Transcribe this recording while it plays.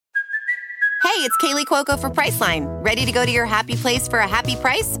Hey, it's Kaylee Cuoco for Priceline. Ready to go to your happy place for a happy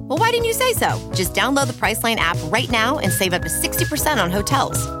price? Well, why didn't you say so? Just download the Priceline app right now and save up to 60% on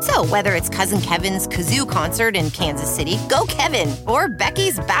hotels. So whether it's Cousin Kevin's Kazoo Concert in Kansas City, go Kevin, or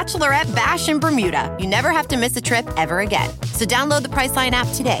Becky's Bachelorette Bash in Bermuda, you never have to miss a trip ever again. So download the Priceline app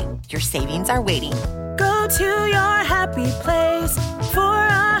today. Your savings are waiting. Go to your happy place for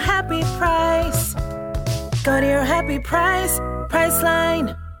a happy price. Go to your happy price,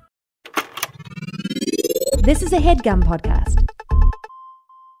 Priceline. This is a HeadGum podcast.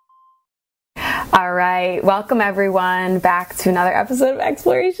 All right. Welcome, everyone, back to another episode of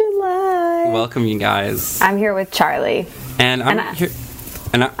Exploration Live. Welcome, you guys. I'm here with Charlie. And I'm here.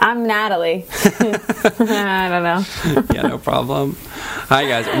 I'm Natalie. I don't know. Yeah, no problem. Hi,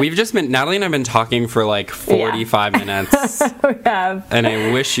 guys. Natalie and I have been talking for like 45 minutes. We have. And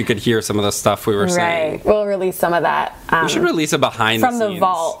I wish you could hear some of the stuff we were saying. Right. We'll release some of that. We should release a behind from the scenes. the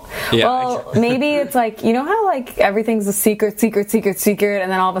vault. Yeah. Well, maybe it's like, you know how like everything's a secret,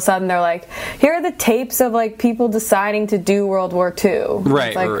 and then all of a sudden they're like, here are the tapes of like people deciding to do World War II. Right.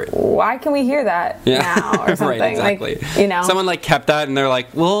 It's like, right. why can we hear that now or something? Right, exactly. Like, you know. Someone like kept that and they're like,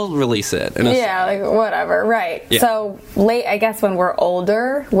 we'll release it. Yeah, like whatever. Right. Yeah. So I guess when we're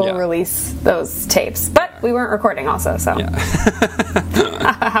older, we'll release those tapes. But we weren't recording also, so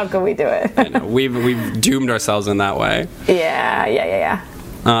how could we do it? I know. We've doomed ourselves in that way. Yeah.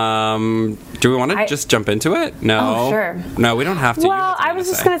 Do we want to just jump into it? No. Oh, sure. No, we don't have to. Well, I was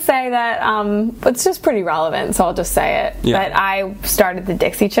just going to say that it's just pretty relevant, so I'll just say it. Yeah. But I started the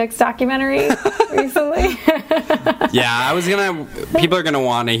Dixie Chicks documentary recently. People are going to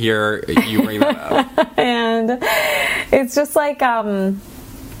want to hear you bring that up. And it's just like, I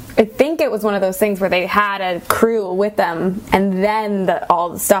think it was one of those things where they had a crew with them, and then all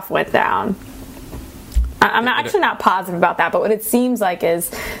the stuff went down. I'm actually not positive about that, but what it seems like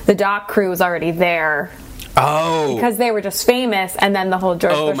is the doc crew was already there. Oh. Because they were just famous, and then the whole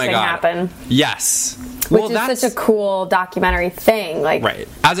George Bush thing happened. Yes. Which is such a cool documentary thing. Like, right.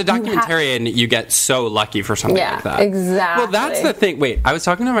 As a documentarian, you get so lucky for something like that. Exactly. Well, that's the thing. Wait, I was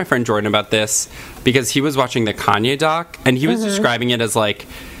talking to my friend Jordan about this because he was watching the Kanye doc, and he was describing it as like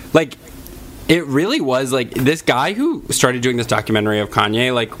it really was like this guy who started doing this documentary of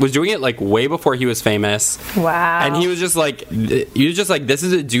Kanye was doing it way before he was famous. Wow. And he was just like this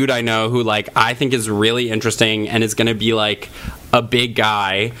is a dude I know who I think is really interesting and is going to be a big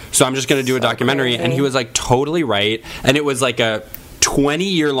guy. So I'm just going to do a documentary. Crazy. And he was totally right. And it was a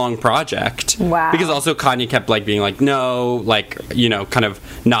 20-year long project. Wow. Because also Kanye kept being no, kind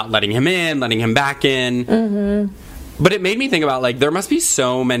of not letting him in, letting him back in. Mm-hmm. But it made me think about, there must be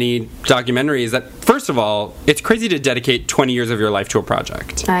so many documentaries that, first of all, it's crazy to dedicate 20 years of your life to a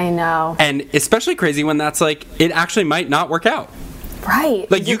project. I know. And especially crazy when that's, it actually might not work out. Right.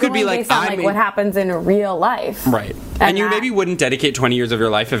 You could be based on, what happens in real life. Right. And you maybe wouldn't dedicate 20 years of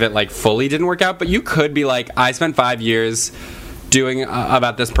your life if it, fully didn't work out, but you could be I spent 5 years doing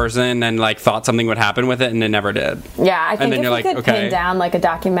about this person and thought something would happen with it and it never did. Yeah, I think if you could pin down a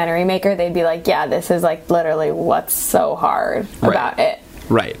documentary maker, they'd be yeah, this is literally what's so hard about it.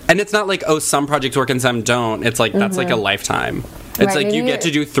 Right. And it's not some projects work and some don't. It's that's a lifetime. It's you get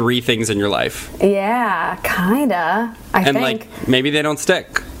to do 3 things in your life. Yeah, kinda. I think. Maybe they don't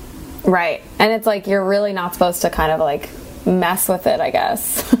stick. Right. And it's you're really not supposed to kind of mess with it, I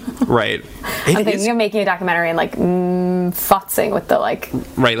guess. Right. I'm thinking of making a documentary and futzing with the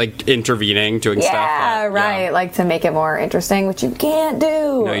right, intervening, doing stuff. Yeah, right. Yeah. To make it more interesting, which you can't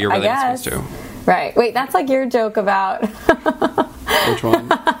do. No, you're really not supposed to. Right. Wait, that's your joke about which one?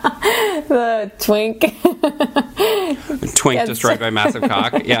 The twink. Twink destroyed by massive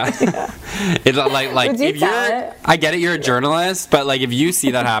cock. Yeah. It's if you're I get it, you're a journalist, but if you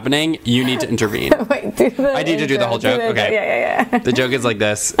see that happening, you need to intervene. Wait, I need to do the whole joke. Okay. Yeah. The joke is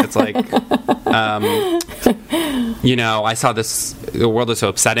this. It's I saw this, the world is so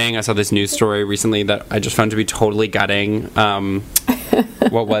upsetting. I saw this news story recently that I just found to be totally gutting.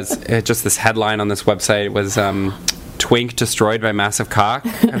 What was it? Just this headline on this website was twink destroyed by massive cock.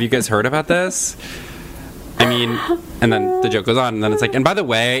 Have you guys heard about this? I mean, and then the joke goes on, and then it's and by the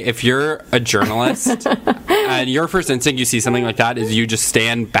way, if you're a journalist and your first instinct you see something like that is you just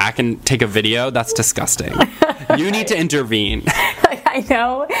stand back and take a video, that's disgusting. You need to intervene. I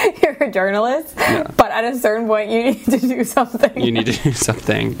know you're a journalist, but at a certain point you need to do something. You need to do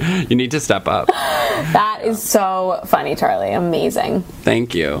something. You need to step up. That is so funny, Charlie. Amazing.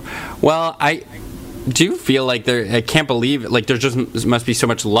 Thank you. Well, I do feel I can't believe there just must be so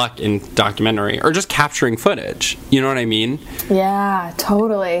much luck in documentary or just capturing footage. You know what I mean? Yeah,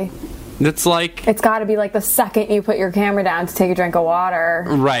 totally. It's like... It's got to be like the second you put your camera down to take a drink of water.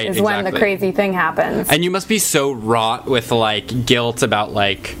 Right, is when the crazy thing happens. And you must be so wrought with, like, guilt about,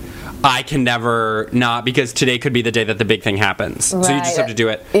 like, I can never not, because today could be the day that the big thing happens. Right. So you just have to do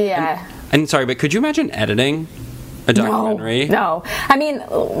it. Yeah. And sorry, but could you imagine editing a documentary? No. I mean,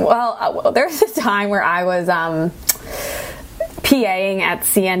 well, there was a time where I was PAing at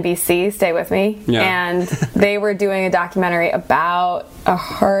CNBC, stay with me, and they were doing a documentary about a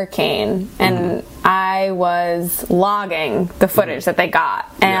hurricane, and I was logging the footage that they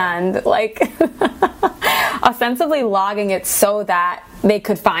got, and like ostensibly logging it so that they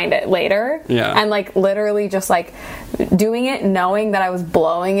could find it later, and like literally just like doing it knowing that I was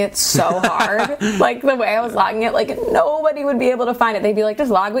blowing it so hard, like the way I was logging it, like nobody would be able to find it. They'd be like,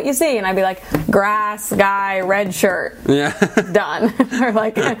 just log what you see, and I'd be like, grass, guy, red shirt, done. Or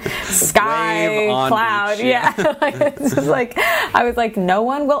like sky, cloud, beach, like, it's just like, I was like, no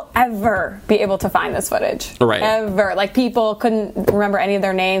one will ever be able to find this footage, ever. Like people couldn't remember any of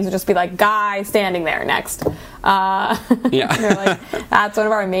their names. Would just be like, guy standing there next. They're like, that's one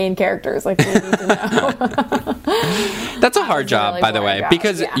of our main characters, like we need to know. That's a hard job, really by the way,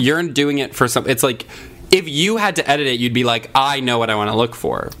 because you're doing it for some. It's like if you had to edit it, you'd be like, I know what I want to look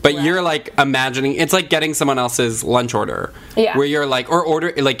for, but you're like imagining. It's like getting someone else's lunch order, where you're like, or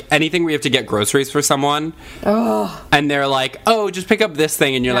order like anything where you have to get groceries for someone, and they're like, oh, just pick up this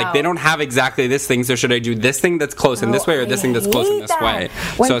thing, and you're like, they don't have exactly this thing, so should I do this thing that's close in this way, or this thing that's close in this way?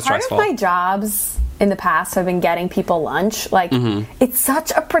 When so it's part stressful. of my jobs in the past have been getting people lunch, like it's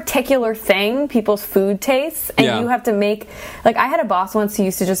such a particular thing, people's food tastes, and you have to make, like I had a boss once who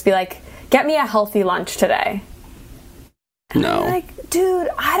used to just be like, get me a healthy lunch today. And I'm like, dude,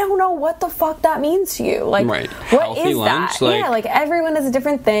 I don't know what the fuck that means to you. Like, what healthy is lunch, that? like, like everyone is a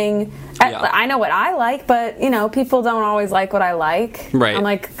different thing. I know what I like, but you know, people don't always like what I like. Right. I'm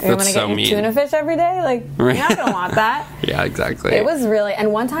like, I'm gonna get you tuna fish every day. Like, you're not gonna want that. Yeah, exactly. It was really,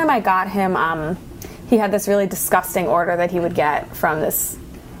 and one time I got him. He had this really disgusting order that he would get from this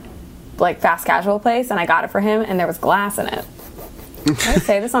like fast casual place, and I got it for him, and there was glass in it. Did I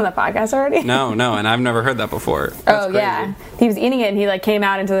say this on the podcast already? No, and I've never heard that before. That's crazy. Yeah. He was eating it, and he like came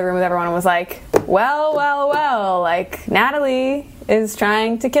out into the room with everyone and was like, well, like Natalie is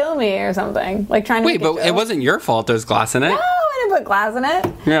trying to kill me or something. Like trying to Wait, but it wasn't your fault there's glass in it? No, I didn't put glass in it.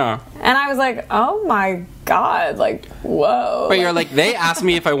 Yeah. And I was like, oh my God, like, whoa. But you're like, they asked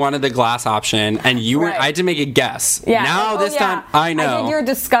me if I wanted the glass option, and you were, I had to make a guess. Yeah. Now this time, I know. I did your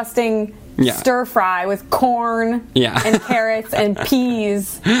disgusting stir fry with corn and carrots and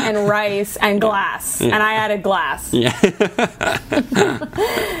peas and rice and glass. And I added glass. Yeah.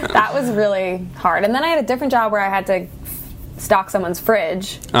 That was really hard. And then I had a different job where I had to stock someone's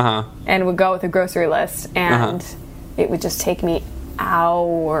fridge and would go with a grocery list. And it would just take me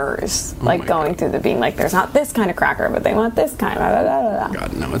hours, like going through being like, there's not this kind of cracker, but they want this kind.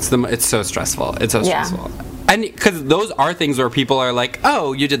 God, no, it's so stressful. It's so stressful. And because those are things where people are like,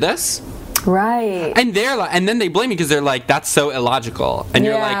 oh, you did this? Right. And they're like, and then they blame you because they're like, that's so illogical. And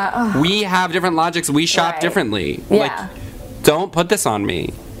you're like, we have different logics. We shop differently. Yeah. Like, don't put this on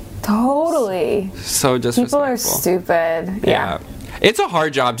me. Totally. So disrespectful. People are stupid. Yeah. It's a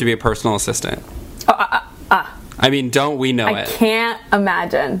hard job to be a personal assistant. I mean, don't we know it? I can't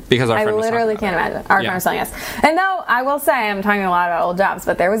imagine. Because our friend was literally can't imagine. Our friend was telling us. And though I will say, I'm talking a lot about old jobs,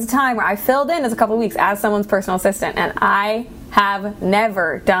 but there was a time where I filled in as a couple of weeks as someone's personal assistant, and I have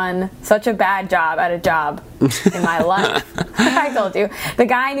never done such a bad job at a job in my life. I told you. The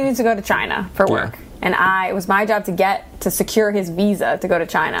guy needed to go to China for work. And it was my job to secure his visa to go to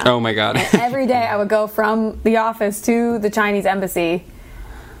China. Oh my God. And every day I would go from the office to the Chinese embassy,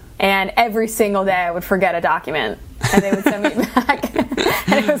 and every single day I would forget a document, and they would send me back.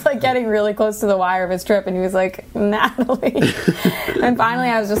 And it was like getting really close to the wire of his trip, and he was like, Natalie. And finally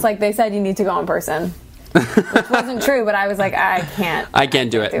I was just like, they said you need to go in person. Which wasn't true, but I was like, I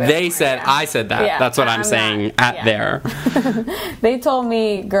can't do it. They said, I said that. Yeah, that's what I'm saying there. They told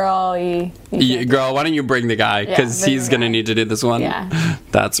me, girl, girl, why don't you bring the guy? Because he's going to need to do this one. Yeah.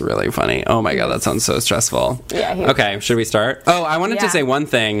 That's really funny. Oh my God, that sounds so stressful. Yeah. Okay, should we start? Oh, I wanted to say one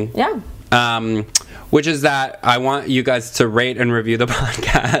thing. Yeah. Which is that I want you guys to rate and review the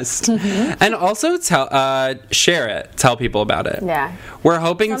podcast, and also share it, tell people about it. Yeah, we're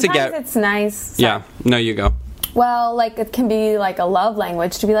hoping Sometimes to get. It's nice. Yeah, no, you go. Well, like it can be like a love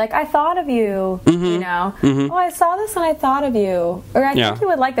language to be like, I thought of you. You know, oh, I saw this and I thought of you, or I think you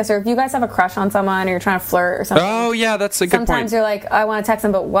would like this, or if you guys have a crush on someone or you're trying to flirt or something. Oh yeah, that's a good point. Sometimes you're like, I want to text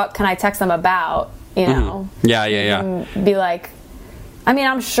them, but what can I text them about? You know. Yeah. And be like, I mean,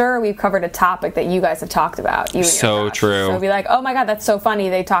 I'm sure we've covered a topic that you guys have talked about. You and So your crush. true. So be like, oh my God, that's so funny.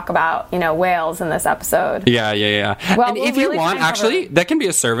 They talk about, whales in this episode. Yeah. Well, And we'll if you really want, try and actually, that can be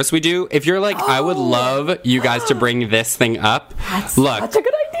a service we do. If you're like, I would love you guys to bring this thing up. Look, Such a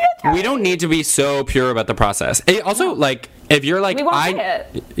good idea, Jared. we don't need to be so pure about the process. Also, like, if you're like, We won't say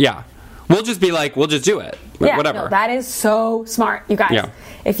it. Yeah. We'll just be like, we'll just do it. Yeah, Whatever. no, that is so smart, you guys. Yeah.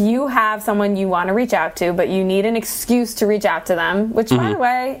 If you have someone you want to reach out to, but you need an excuse to reach out to them, which, by the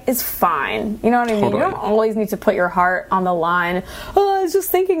way, is fine. You know what I mean? Totally. You don't always need to put your heart on the line. Oh, I was just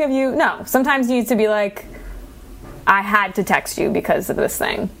thinking of you. No, sometimes you need to be like, I had to text you because of this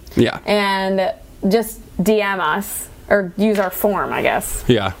thing. Yeah. And just DM us, or use our form, I guess,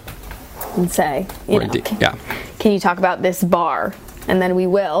 Yeah. and say, Yeah. can you talk about this bar? And then we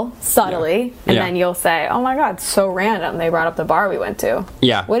will, subtly, and Yeah. then you'll say, oh my God, so random, they brought up the bar we went to.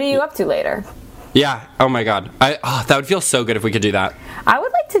 Yeah. What are you up to later? Yeah. Oh my God. That would feel so good if we could do that. I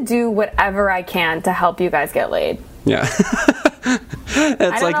would like to do whatever I can to help you guys get laid. Yeah.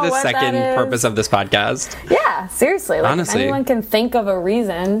 That's like know the what that second is. purpose of this podcast. Yeah, seriously. Like, Honestly. if anyone can think of a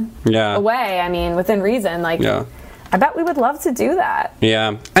reason, Yeah. a way, I mean, within reason, like, Yeah. I bet we would love to do that.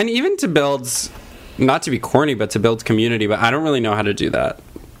 Yeah. And even to build, not to be corny, but to build community, but I don't really know how to do that.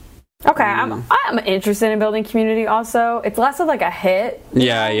 Okay, I'm interested in building community also. It's less of like a hit,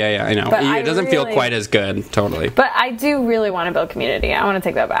 Yeah, I know. But It doesn't feel really- quite as good, totally. but I do really want to build community. I want to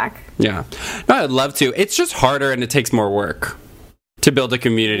take that back. Yeah. No, I'd love to. It's just harder and it takes more work to build a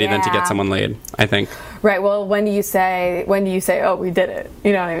community than to Yeah. get someone laid, I think. Right. Well, when do you say, oh, we did it?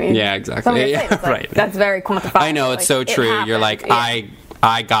 You know what I mean? Yeah, exactly. So I'm gonna say, Yeah, it's like, right. That's very quantifiable. I know, it's Like, so it true. You're happened. like, Yeah.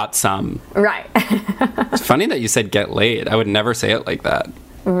 I got some. Right. It's funny that you said get laid. I would never say it like that.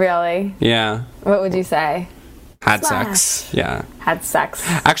 Really? Yeah. What would you say? Had Smash. sex. Yeah. Had sex.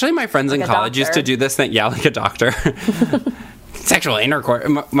 Actually, my friends in a college used to doctor. do this thing. Yeah, like a doctor. Sexual intercourse.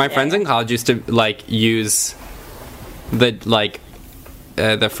 My friends in college used to like use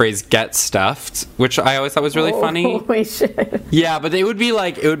the phrase "get stuffed," which I always thought was really funny. We should. Yeah, but it would be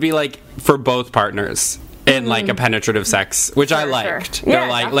like for both partners in like a penetrative sex, which I Sure, liked. sure. They're Yeah,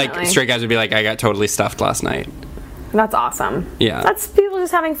 like definitely. straight guys would be like, "I got totally stuffed last night." That's awesome. Yeah. That's people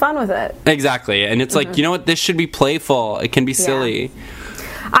just having fun with it. Exactly, and it's like, you know what? This should be playful. It can be silly.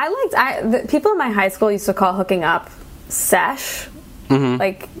 The people in my high school used to call hooking up sesh,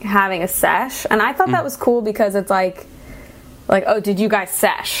 like having a sesh, and I thought that was cool because it's like, oh, did you guys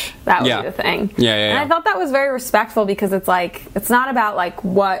sesh? That would Yeah. be the thing. Yeah. And I thought that was very respectful because it's like, it's not about like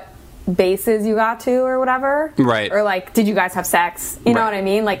what bases you got to or whatever, Right. Or like, did you guys have sex? You know Right. what I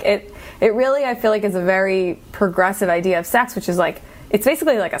mean? Like it really, I feel like, is a very progressive idea of sex, which is like, it's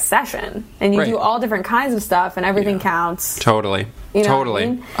basically like a session, and you Right. do all different kinds of stuff, and everything counts. Totally. You know Totally.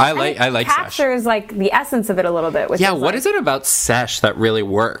 what I mean? I like it sesh. captures like the essence of it a little bit. Which Yeah, is, what like, is it about sesh that really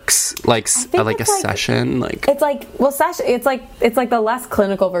works? Like think like a it's like- session, like It's like, well, session. It's like the less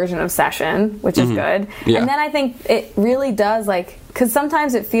clinical version of session, which is good. Yeah. And then I think it really does, like, because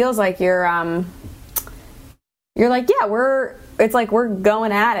sometimes it feels like you're like, yeah, it's like we're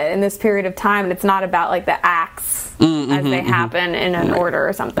going at it in this period of time, and it's not about like the acts as they happen in an order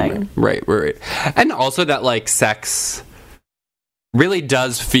or something. right. And also that like sex really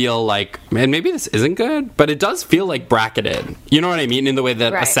does feel like, and maybe this isn't good, but it does feel like bracketed. You know what I mean? In the way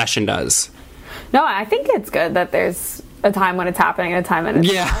that a Right. session does. No, I think it's good that there's a time when it's happening and a time when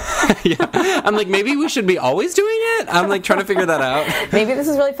it's Yeah. Yeah. I'm like, maybe we should be always doing it? I'm like trying to figure that out. Maybe this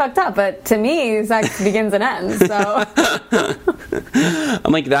is really fucked up, but to me, sex begins and ends. So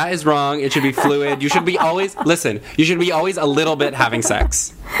I'm like, that is wrong. It should be fluid. You should be always a little bit having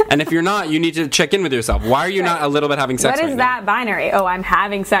sex. And if you're not, you need to check in with yourself. Why are you not a little bit having sex what is right now? that binary? Oh, I'm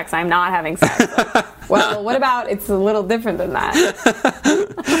having sex. I'm not having sex. Well, what about it's a little different than that?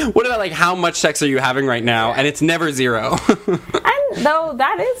 What about like how much sex are you having right now? And it's never zero. And though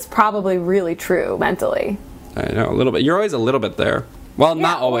that is probably really true mentally. I know, a little bit. You're always a little bit there. Well,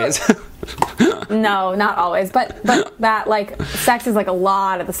 not well- always. No, not always, but that like sex is like a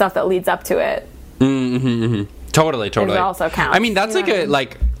lot of the stuff that leads up to it. Totally. It also counts. I mean, that's You know like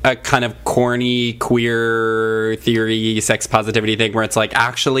what I mean? a kind of corny queer theory, sex positivity thing where it's like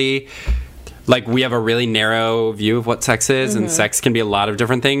actually like we have a really narrow view of what sex is, Mm-hmm. and sex can be a lot of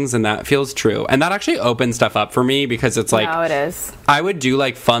different things, and that feels true. And that actually opens stuff up for me because it's like No, it is. I would do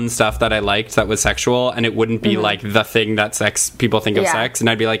like fun stuff that I liked that was sexual, and it wouldn't be like the thing that sex people think of Mm-hmm. Yeah. sex, and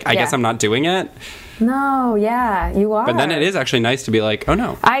I'd be like, I guess Yeah. I'm not doing it. No, yeah, you are. But then it is actually nice to be like, oh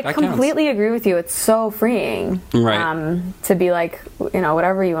no, I that counts. completely agree with you. It's so freeing, Right. To be like,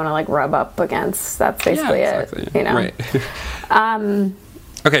 whatever you want to like rub up against. That's basically yeah, exactly. it. You know. Right.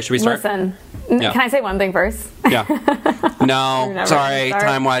 Okay, should we start? Listen, Yeah. can I say one thing first? Yeah. No, Never sorry, start.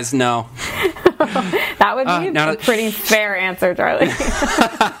 time-wise, no. That would be no, a pretty fair answer, Charlie.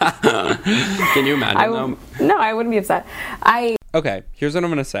 Can you imagine? No, I wouldn't be upset. Okay, here's what I'm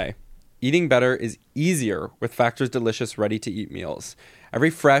going to say. Eating better is easier with Factor's delicious ready-to-eat meals. Every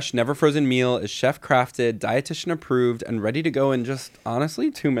fresh, never-frozen meal is chef-crafted, dietitian-approved, and ready to go in just,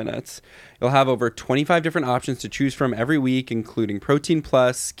 honestly, 2 minutes. You'll have over 25 different options to choose from every week, including Protein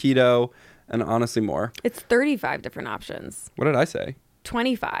Plus, Keto, and honestly more. It's 35 different options. What did I say?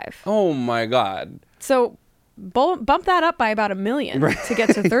 25. Oh, my God. So bump that up by about 1 million to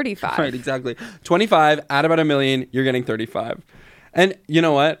get to 35. Right, exactly. 25, add about 1 million, you're getting 35. And you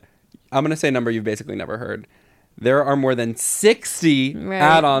know what? I'm going to say a number you've basically never heard. There are more than 60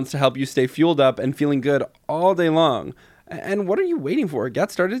 add-ons to help you stay fueled up and feeling good all day long. And what are you waiting for?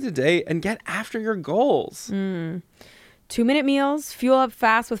 Get started today and get after your goals. 2-minute meals, fuel up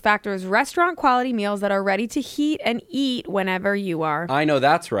fast with Factor's restaurant quality meals that are ready to heat and eat whenever you are. I know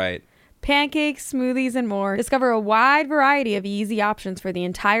that's right. Pancakes, smoothies, and more. Discover a wide variety of easy options for the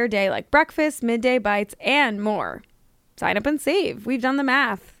entire day, like breakfast, midday bites, and more. Sign up and save. We've done the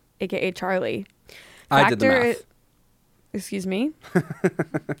math, aka Charlie. I did the math. Excuse me.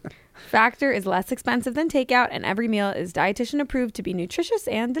 Factor is less expensive than takeout, and every meal is dietitian approved to be nutritious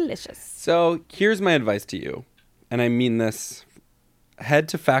and delicious. So here's my advice to you, and I mean this. Head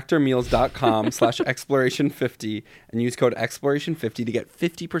to factormeals.com/exploration50 and use code exploration50 to get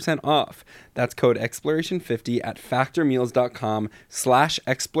 50% off. That's code exploration50 at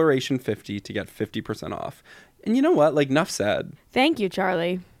factormeals.com/exploration50 to get 50% off. And you know what? Like, enough said. Thank you,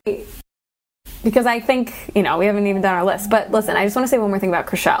 Charlie. Because I think, we haven't even done our list. But listen, I just want to say one more thing about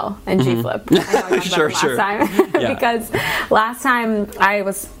Chrishell and G-Flip. I know I talked Sure, about them last time. Yeah. Because last time I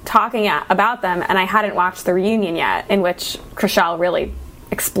was talking about them and I hadn't watched the reunion yet, in which Chrishell really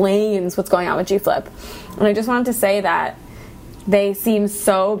explains what's going on with G-Flip. And I just wanted to say that they seem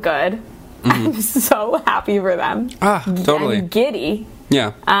so good. I'm so happy for them. Totally. I'm giddy.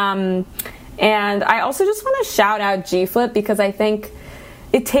 Yeah. And I also just want to shout out G-Flip because I think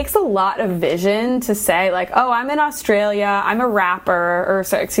it takes a lot of vision to say, like, oh, I'm in Australia, I'm a rapper, a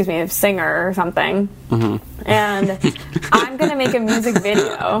singer or something, and I'm going to make a music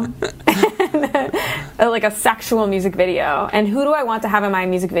video, like a sexual music video. And who do I want to have in my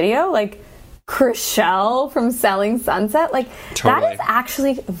music video? Like, Chrishell from Selling Sunset. Like, Totally. That is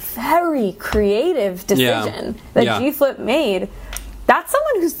actually a very creative decision that G-Flip made. That's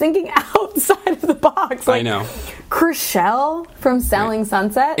someone who's thinking outside of the box. Like, I know. Chrishell from Selling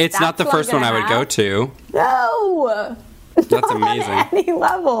Sunset. It's not the first one I would go to. No. That's amazing. On any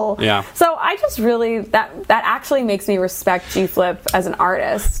level. Yeah. So I just really, that actually makes me respect G-Flip as an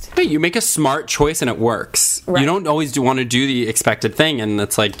artist. Hey, you make a smart choice and it works. Right. You don't always want to do the expected thing, and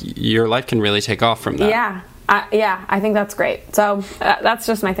it's like your life can really take off from that. Yeah. I think that's great. So that's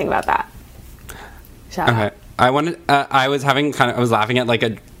just my thing about that. Shout out. I was laughing at like a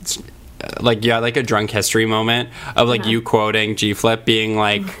drunk history moment of like you quoting G-Flip being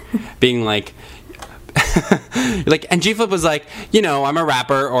like like, and G-Flip was like, I'm a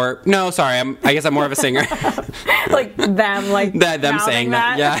rapper, or no, sorry, I guess I'm more of a singer. Like them, like them saying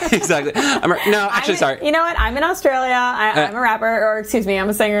that. Yeah, exactly. Sorry. You know what? I'm in Australia. I'm a rapper, or excuse me, I'm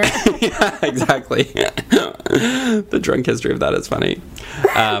a singer. Yeah, exactly. The drunk history of that is funny.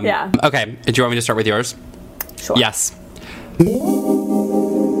 Yeah. Okay, do you want me to start with yours? Sure. Yes.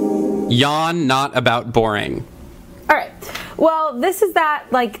 Yawn, not about boring. All right. Well, this is that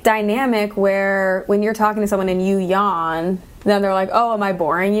like dynamic where when you're talking to someone and you yawn, then they're like, "Oh, am I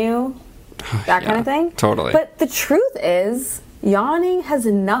boring you?" That kind of thing. Totally. But the truth is, yawning has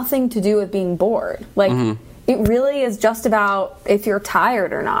nothing to do with being bored. Like, it really is just about if you're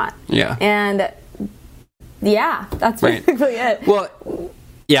tired or not. Yeah. And yeah, that's basically it. Well,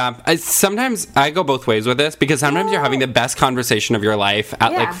 yeah, sometimes I go both ways with this, because sometimes you're having the best conversation of your life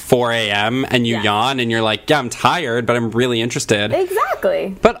at like 4 a.m. and you yawn and you're like, yeah, I'm tired, but I'm really interested.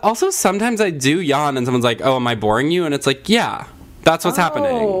 Exactly. But also sometimes I do yawn and someone's like, oh, am I boring you? And it's like, yeah, that's what's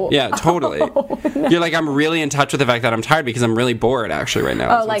happening. Yeah, totally. No. You're like, I'm really in touch with the fact that I'm tired because I'm really bored actually right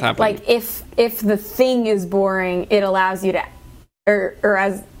now. Oh, like if the thing is boring, it allows you to, or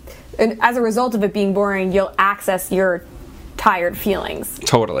as a result of it being boring, you'll access your tired feelings.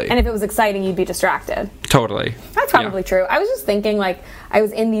 Totally. And if it was exciting, you'd be distracted. Totally. That's probably true. I was just thinking, like, I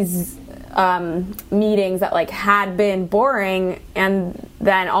was in these meetings that like had been boring, and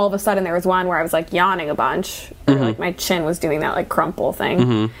then all of a sudden there was one where I was like yawning a bunch, or like my chin was doing that like crumple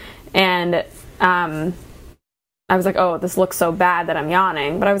thing, and I I was like, oh, this looks so bad that I'm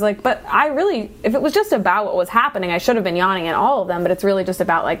yawning. But I was like, but I really, if it was just about what was happening, I should have been yawning in all of them. But it's really just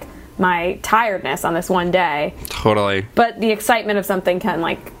about like my tiredness on this one day. Totally. But the excitement of something can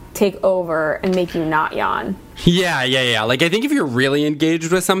like take over and make you not yawn. Yeah. Like, I think if you're really engaged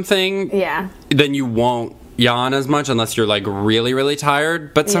with something, then you won't yawn as much unless you're like really, really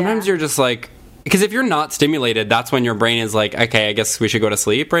tired. But sometimes you're just like, because if you're not stimulated, that's when your brain is like, okay, I guess we should go to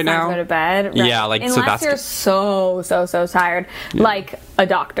sleep right now. Go to bed. Right. Yeah, like, unless so that's you're so tired, like a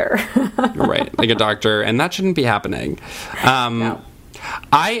doctor. Right, like a doctor, and that shouldn't be happening. No.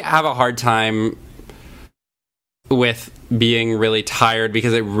 I have a hard time with being really tired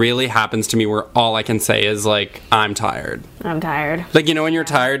because it really happens to me where all I can say is like, I'm tired. Like, you know, when you're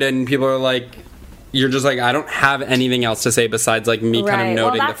tired and people are like, you're just like, I don't have anything else to say besides like me kind of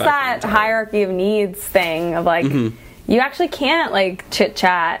noting the fact that's that hierarchy of needs thing of like, you actually can't like chit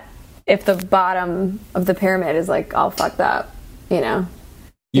chat if the bottom of the pyramid is like all fucked up, you know.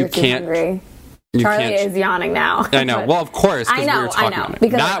 You can't. Hungry. Charlie is yawning now. I know. Well, of course, because we were talking about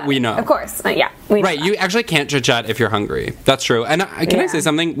it. That we know. Of course. We know right, you actually can't chit-chat if you're hungry. That's true. And can I say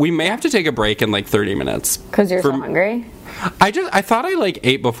something? We may have to take a break in like 30 minutes. Because you're so hungry? I thought I like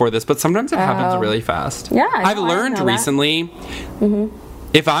ate before this, but sometimes it happens really fast. Yeah, I've learned recently,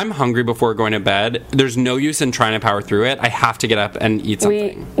 if I'm hungry before going to bed, there's no use in trying to power through it. I have to get up and eat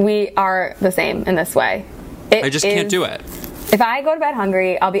something. We are the same in this way. I just can't do it. If I go to bed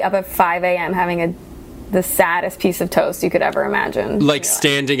hungry, I'll be up at 5 a.m. having the saddest piece of toast you could ever imagine. Like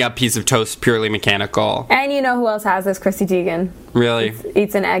standing up piece of toast, purely mechanical. And you know who else has this? Chrissy Teigen. Really?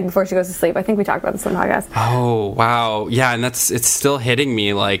 Eats an egg before she goes to sleep. I think we talked about this on the podcast. Oh, wow. Yeah, and it's still hitting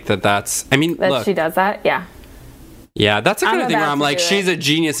me like that's... I mean, look. She does that? Yeah. Yeah, that's the kind of thing where I'm like, she's a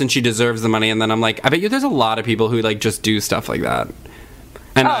genius and she deserves the money. And then I'm like, I bet you there's a lot of people who like just do stuff like that.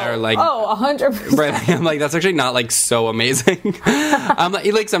 And are like, 100%. Right, I'm like, that's actually not like so amazing. I'm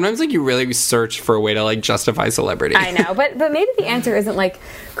like sometimes like you really search for a way to like justify celebrity. I know, but maybe the answer isn't like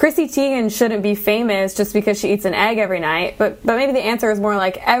Chrissy Teigen shouldn't be famous just because she eats an egg every night. But maybe the answer is more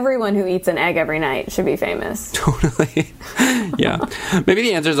like everyone who eats an egg every night should be famous. Totally. Yeah. Maybe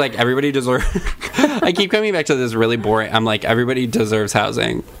the answer is like everybody deserves. I keep coming back to this really boring. I'm like, everybody deserves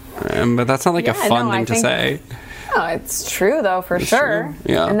housing, but that's not like a fun thing to say. No, it's true though, for sure.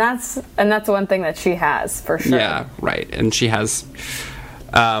 True. Yeah, and that's one thing that she has for sure. Yeah, right, and she has.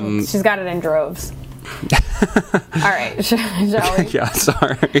 She's got it in droves. All right, shall we? Yeah,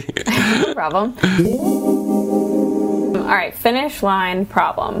 sorry. No problem. All right, finish line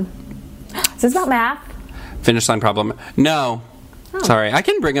problem. Is this about math? Finish line problem? No. Oh. Sorry, I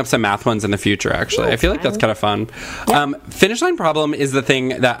can bring up some math ones in the future, actually. I feel like that's kind of fun. Yep. Finish line problem is the thing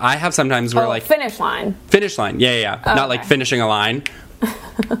that I have sometimes where like... finish line. Finish line, yeah. Not like finishing a line.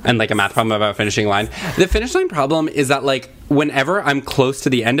 And like a math problem about finishing a line. The finish line problem is that like whenever I'm close to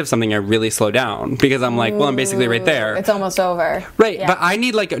the end of something, I really slow down. Because I'm like, well, I'm basically right there. It's almost over. Right, yeah. But I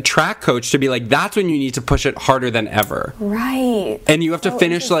need like a track coach to be like, that's when you need to push it harder than ever. Right. And you have to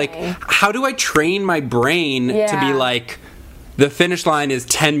finish like, how do I train my brain to be like... The finish line is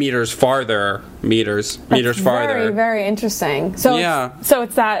 10 meters farther. Meters farther. Very, very interesting. So yeah.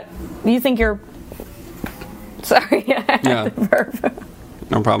 It's that you think you're. Sorry. Yeah. Verb.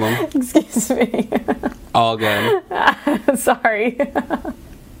 No problem. Excuse me. All good. Sorry.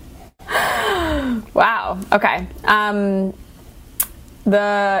 Wow. Okay.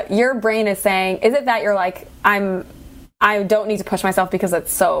 Your brain is saying, is it that you're like, I don't need to push myself because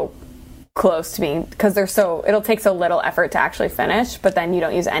it's so close to me, because it'll take so little effort to actually finish, but then you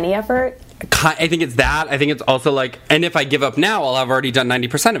don't use any effort? I think it's that. I think it's also like, and if I give up now, I'll have already done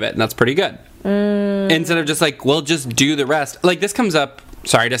 90% of it, and that's pretty good. Instead of just like, well, just do the rest. Like this comes up,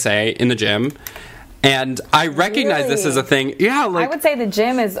 sorry to say, in the gym, and I recognize this as a thing. Yeah, like I would say the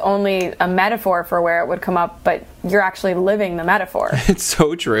gym is only a metaphor for where it would come up, but you're actually living the metaphor. It's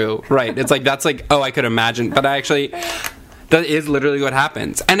so true, right? It's like that's like, oh, I could imagine, but I actually. That is literally what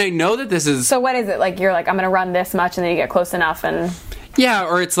happens. And I know that this is... So what is it? Like, you're like, I'm going to run this much, and then you get close enough, and... Yeah,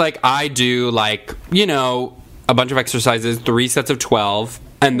 or it's like, I do, like, you know, a bunch of exercises, 3 sets of 12,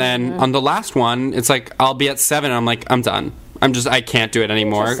 and then on the last one, it's like, I'll be at 7, and I'm like, I'm done. I can't do it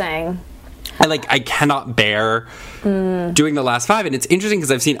anymore. Interesting. I cannot bear doing the last 5. And it's interesting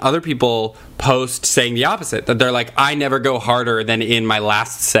because I've seen other people post saying the opposite, that they're like, I never go harder than in my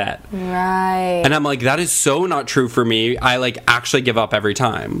last set. Right. And I'm like, that is so not true for me. I like actually give up every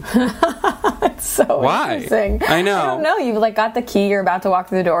time. It's so interesting. I know. I don't know. You've like got the key, you're about to walk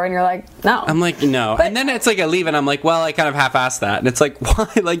through the door, and you're like, no. I'm like, no. But, and then it's like I leave and I'm like, well, I kind of half-assed that. And it's like, why?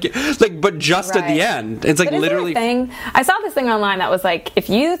 Like but just at the end. It's like but literally. Thing? I saw this thing online that was like, if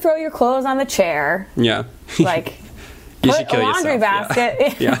you throw your clothes on the chair, yeah, like You put should kill a laundry yourself.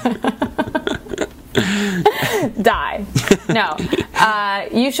 basket. Yeah. Die. No.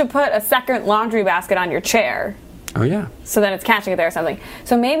 You should put a second laundry basket on your chair. Oh yeah. So then it's catching it there or something.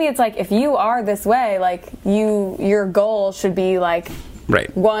 So maybe it's like, if you are this way, like your goal should be like Right.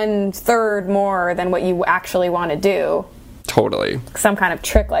 1/3 more than what you actually want to do. Totally. Some kind of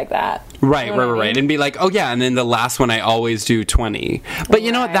trick like that. Right, You know what I mean? right. And be like, oh yeah, and then the last one I always do 20. But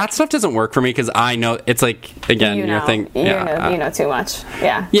you know what? Right. That stuff doesn't work for me because I know it's like, again, You your know, thing. you Yeah. know too much.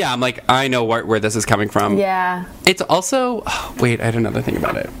 Yeah. Yeah, I'm like, I know where this is coming from. Yeah. It's also, wait, I had another thing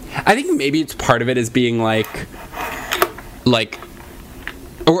about it. I think maybe it's part of it is being like,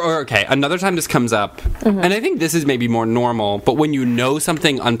 or okay, another time this comes up, and I think this is maybe more normal, but when you know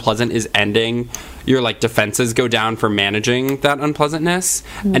something unpleasant is ending, your like defenses go down for managing that unpleasantness,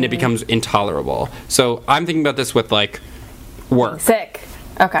 and it becomes intolerable. So I'm thinking about this with like work. Sick.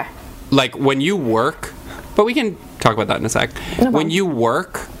 Okay. Like when you work, but we can talk about that in a sec. When you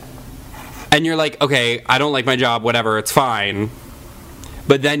work and you're like, okay, I don't like my job, whatever, it's fine.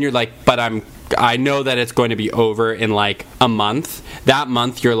 But then you're like, but I know that it's going to be over in like a month. That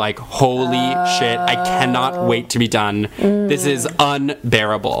month you're like, holy shit, I cannot wait to be done. This is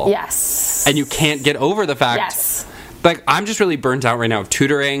unbearable. Yes. And you can't get over the fact. Yes. Like, I'm just really burnt out right now of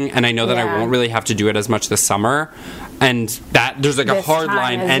tutoring, and I know that I Yeah. won't really have to do it as much this summer. And that there's like a This hard time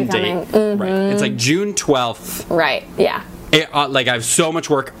line is end becoming- date. Right. It's like June 12th. Right. Yeah. Like I have so much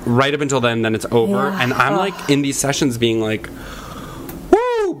work right up until then it's over, Yeah. and I'm like in these sessions being like,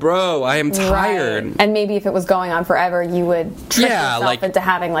 woo, bro, I am tired. Right. And maybe if it was going on forever, you would trick yourself like- into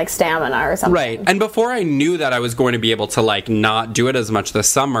having like stamina or something. Right. And before I knew that I was going to be able to like not do it as much this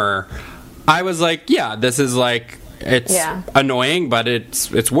summer, I was like, yeah, this is like, it's Yeah. annoying, but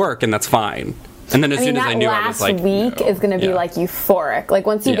it's work, and that's fine. And then as soon as I knew, I was like, last week no. is going to be Yeah. like euphoric. Like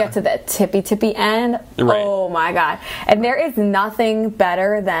once you Yeah. get to the tippy end, Right. oh my god! And there is nothing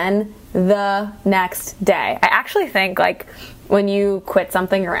better than the next day. I actually think like when you quit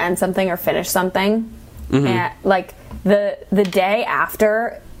something or end something or finish something, Mm-hmm. and like the day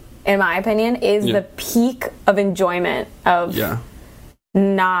after, in my opinion, is Yeah. the peak of enjoyment of Yeah.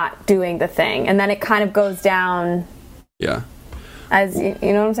 not doing the thing, and then it kind of goes down Yeah. as you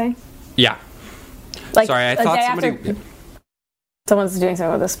know what I'm saying. Yeah. Like Sorry, I the thought day somebody. after someone's doing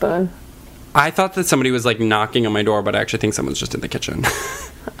something with a spoon. I thought that somebody was like knocking on my door, but I actually think someone's just in the kitchen.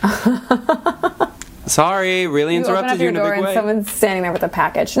 Sorry, really You open up interrupted you your in a door big and way. someone's standing there with a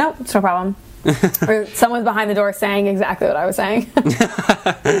package. No, it's no problem. Or someone's behind the door saying exactly what I was saying.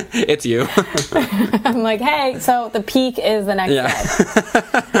 It's you. I'm like, hey, so the peak is the next day.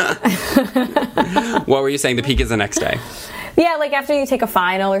 What were you saying? The peak is the next day. Yeah, like after you take a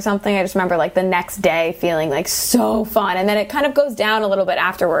final or something, I just remember like the next day feeling like so fun, and then it kind of goes down a little bit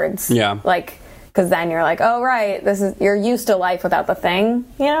afterwards. Yeah. Like, because then you're like, oh right, you're used to life without the thing,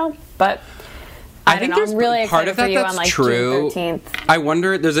 you know. But I don't know. there's I'm really part excited of that for you that's on like true. June 13th. I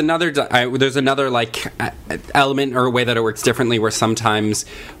wonder. There's another like element or a way that it works differently. Where sometimes,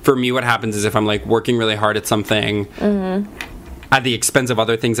 for me, what happens is if I'm like working really hard at something. At the expense of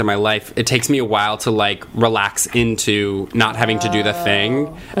other things in my life, it takes me a while to like relax into not having to do the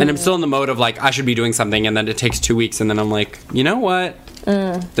thing. And I'm still in the mode of like, I should be doing something, and then it takes 2 weeks, and then I'm like, you know what?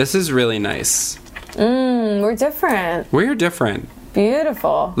 This is really nice. We're different. We're different.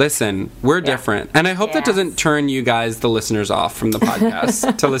 Beautiful. Listen, we're different. And I hope that Yes. doesn't turn you guys, the listeners, off from the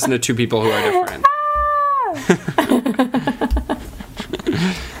podcast to listen to two people who are different.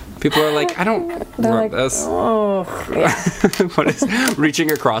 People are like, I don't They're want like, this. oh, yeah. What is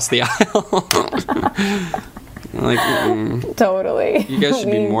reaching across the aisle? Like, Totally. you guys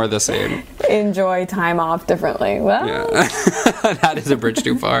should be We more the same. enjoy time off differently. Well, Yeah. That is a bridge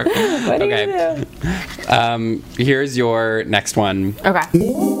too far. what do you do? Here's your next one. Okay.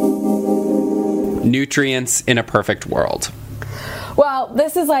 Nutrients in a perfect world. Well,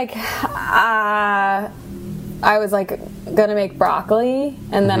 this is like, I was like gonna make broccoli,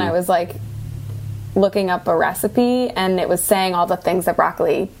 and then I was like looking up a recipe, and it was saying all the things that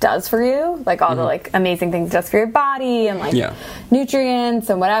broccoli does for you, like all the like amazing things it does for your body, and like Yeah. nutrients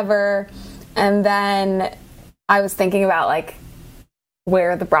and whatever. And then I was thinking about like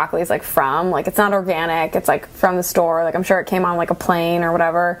where the broccoli is like from. Like it's not organic, it's like from the store. Like I'm sure it came on like a plane or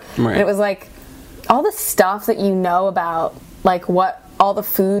whatever. Right. And it was like all the stuff that you know about like what all the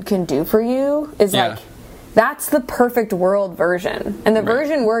food can do for you is Yeah. like that's the perfect world version. And the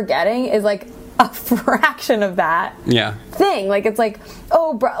version we're getting is like a fraction of that Yeah. thing. Like it's like,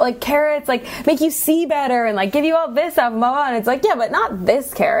 oh, like carrots like make you see better and like give you all this stuff, blah, blah. And it's like, yeah, but not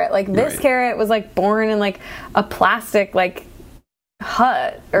this carrot. Like this Right. carrot was like born in like a plastic like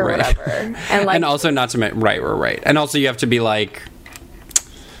hut or Right. whatever. And like, And also not to make, right. And also you have to be like,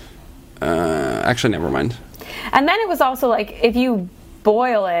 actually, never mind. and then it was also like, if you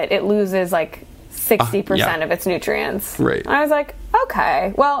boil it, it loses like 60% yeah. of its nutrients. Right. And I was like,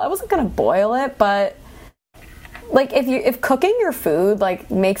 okay, well, I wasn't gonna boil it, but like if cooking your food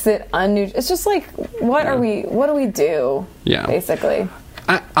like makes it it's just like, what do we do? Yeah. Basically.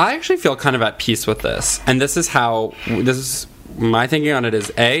 I actually feel kind of at peace with this. And this is my thinking on it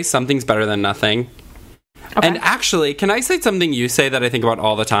is, A, something's better than nothing. Okay. And actually, can I say something you say that I think about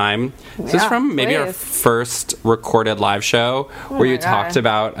all the time? This is Yeah, from maybe our please. first recorded live show where you my God. talked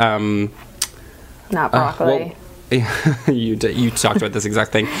about Not broccoli. you talked about this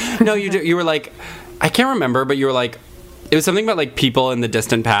exact thing. No, you were like, I can't remember, but you were like, it was something about like people in the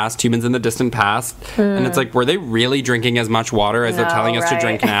distant past, humans in the distant past, and it's like, were they really drinking as much water as they're No, telling us to right.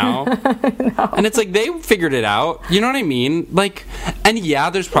 drink now? And it's like, they figured it out. You know what I mean? Like, and yeah,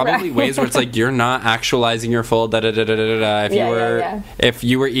 there's probably Right. ways where it's like, you're not actualizing your full da da da da da da. If Yeah, you were yeah. if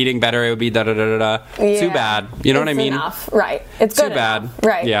you were eating better, it would be da da da da da. Too Yeah. bad. You know what I It's mean? Enough. Right. It's Too good bad. enough.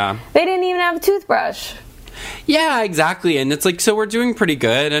 Right. Yeah. They didn't even have a toothbrush. Yeah, exactly. And it's like, so we're doing pretty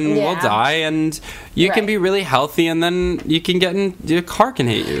good, and we'll Yeah. die, and you can Right. be really healthy, and then you can get in, your car can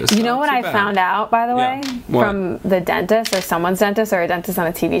hate you. You know what I found out, by the way, Yeah. What? from the dentist or someone's dentist or a dentist on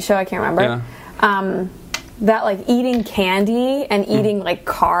a TV show, I can't remember. Yeah. That like eating candy and eating like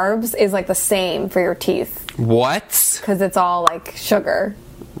carbs is like the same for your teeth What? because it's all like sugar.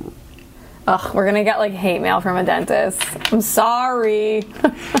 Ugh, we're gonna get like hate mail from a dentist. I'm sorry.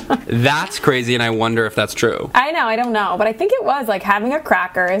 That's crazy, and I wonder if that's true. I know, I don't know, but I think it was like having a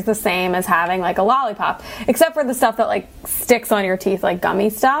cracker is the same as having like a lollipop, except for the stuff that like sticks on your teeth, like gummy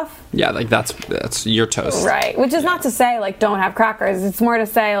stuff. Yeah, like that's your toast. Right, which is not to say like don't have crackers. It's more to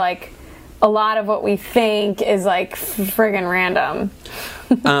say like a lot of what we think is like friggin' random.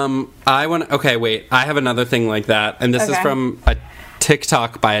 Okay, wait. I have another thing like that, and this is Okay. from a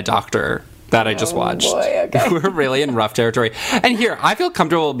TikTok by a doctor that I just watched. boy, okay. We're really in rough territory. And here, I feel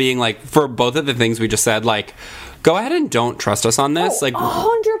comfortable being like, for both of the things we just said, like, go ahead and don't trust us on this. Like,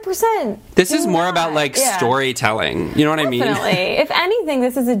 100%. this is more about like storytelling. You know what I mean? Definitely. If anything,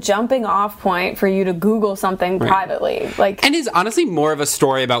 this is a jumping off point for you to Google something privately. Like, And is honestly more of a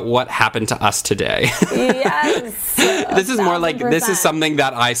story about what happened to us today. yes. This is more like, this is 1000%. something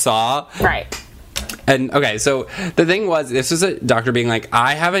that I saw. Right. And okay, so the thing was, this was a doctor being like,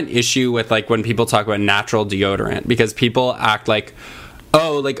 I have an issue with like when people talk about natural deodorant, because people act like,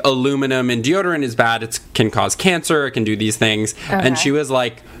 oh, like aluminum in deodorant is bad, it can cause cancer, it can do these things. And she was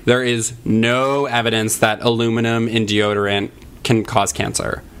like, there is no evidence that aluminum in deodorant can cause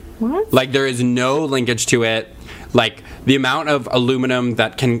cancer. What? Like, there is no linkage to it. Like, the amount of aluminum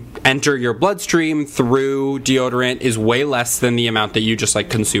that can enter your bloodstream through deodorant is way less than the amount that you just, like,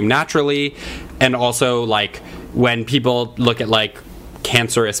 consume naturally. And also, like, when people look at, like,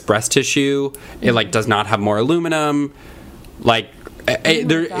 cancerous breast tissue, it, like, does not have more aluminum. Like,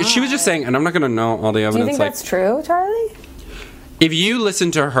 she was just saying, and I'm not going to know all the Do you evidence. think Like, that's true, Charlie? if you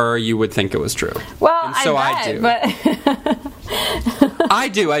listen to her, you would think it was true. Well, And so I bet, but I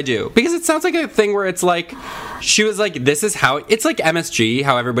do. Because it sounds like a thing where it's like, she was like, this is how, it's like MSG,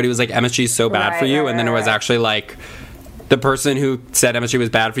 how everybody was like, MSG is so bad for you, and then it was actually like, the person who said MSG was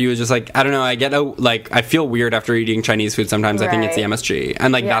bad for you was just like, I don't know, I feel weird after eating Chinese food sometimes, I think it's the Right. MSG.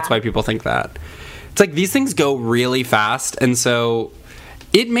 And like, that's Yeah. why people think that. It's like, these things go really fast, and so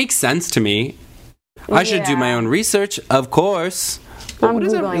it makes sense to me. I should do my Yeah. own research, of course. But I'm what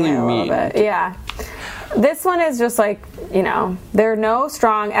does that Googling really it a little mean? bit. Yeah. This one is just like, there are no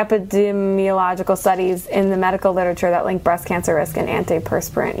strong epidemiological studies in the medical literature that link breast cancer risk and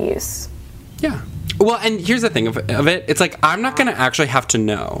antiperspirant use. Yeah. Well, and here's the thing of it. It's like, I'm not going to actually have to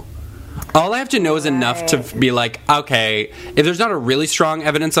know. All I have to know is enough to be like, okay, if there's not a really strong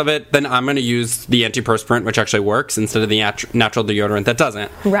evidence of it, then I'm going to use the antiperspirant, which actually works, instead of the natural deodorant that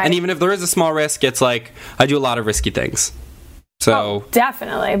doesn't. Right. And even if there is a small risk, it's like, I do a lot of risky things. So, Oh,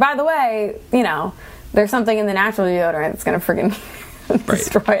 definitely. By the way, there's something in the natural deodorant that's going to friggin'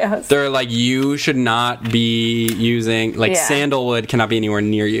 destroy us. they're like, you should not be using, like, Yeah. sandalwood cannot be anywhere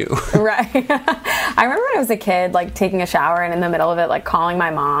near you. Right. I remember when I was a kid, like, taking a shower and in the middle of it, like, calling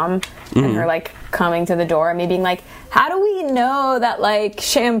my mom and her, like, coming to the door and me being like, how do we know that, like,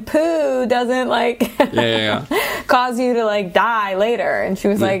 shampoo doesn't, like, Yeah. cause you to, like, die later? And she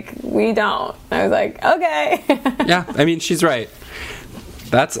was like, we don't. I was like, okay. Yeah, I mean, she's right.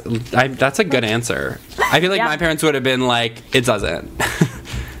 That's a good answer. I feel like Yeah. my parents would have been like, it doesn't.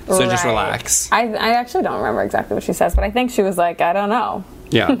 So just Right. relax. I actually don't remember exactly what she says, but I think she was like, I don't know.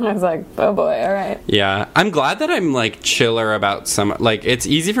 Yeah. I was like, oh boy, all right. Yeah. I'm glad that I'm, like, chiller about some... Like, it's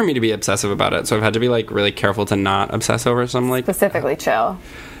easy for me to be obsessive about it, so I've had to be, like, really careful to not obsess over some, like... Specifically chill.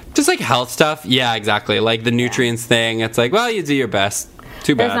 Just, like, health stuff. Yeah, exactly. Like, the nutrients thing. It's like, well, you do your best.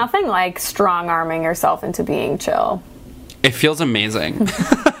 Too bad. There's nothing like strong-arming yourself into being chill. It feels amazing.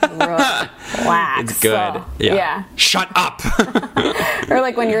 Relax. It's good. Yeah. Shut up. Or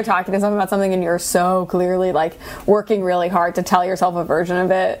like when you're talking to someone about something and you're so clearly like working really hard to tell yourself a version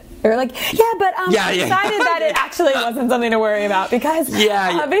of it. You're like, I decided that it actually wasn't something to worry about because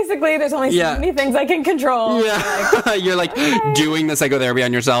basically there's only so many things I can control. Yeah. Like, you're like doing the psychotherapy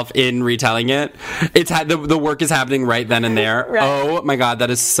on yourself in retelling it. It's the work is happening right then and there. Right. Oh my God, that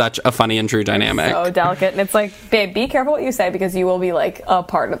is such a funny and true dynamic. So delicate. And it's like, babe, be careful what you say because you will be like a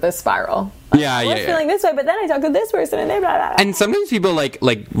part of this spiral. I was feeling this way, but then I talked to this person and they blah, blah, blah. And sometimes people like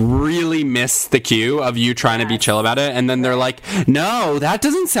really miss the cue of you trying to be chill about it, and then they're like, no, that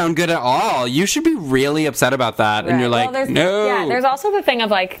doesn't sound good at all. You should be really upset about that. And you're like, no. Yeah, there's also the thing of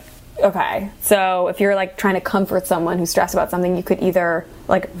like, okay, so if you're like trying to comfort someone who's stressed about something, you could either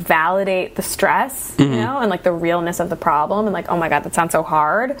like validate the stress, you know, and like the realness of the problem and like, oh my God, that sounds so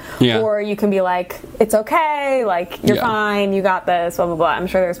hard. Yeah. Or you can be like, it's okay, like you're fine, you got this, blah, blah, blah. I'm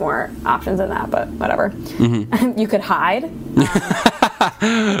sure there's more options than that, but whatever. You could hide.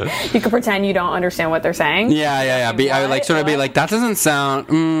 You could pretend you don't understand what they're saying. Yeah. I would like sort of be like, that doesn't sound.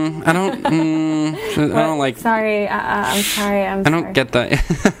 I don't like. Sorry, I'm sorry. I don't get that.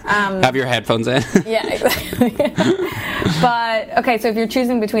 Have your headphones in. Yeah, exactly. But okay, so if you're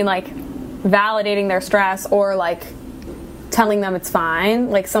choosing between like validating their stress or like telling them it's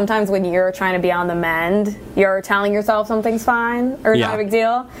fine, like sometimes when you're trying to be on the mend, you're telling yourself something's fine or not a big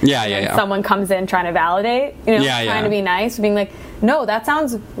deal. Yeah. Someone comes in trying to validate, trying to be nice, being like, no, that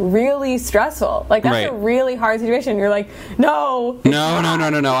sounds really stressful. Like that's a really hard situation. You're like, no.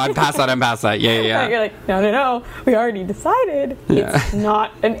 I'm past that. Yeah. You're like, no. We already decided it's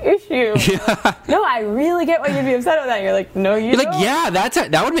not an issue. No, I really get why you'd be upset about that. You're like, no, you don't. Like, yeah,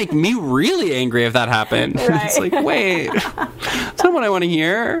 that would make me really angry if that happened. Right. It's like, wait, that's not what I want to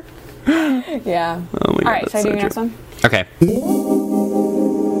hear. Yeah. Oh my God. All right, should I do your next one? Okay.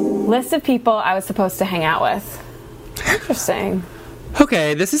 List of people I was supposed to hang out with. Interesting.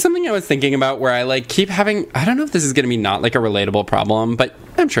 Okay, this is something I was thinking about where I like keep having, I don't know if this is going to be not like a relatable problem, but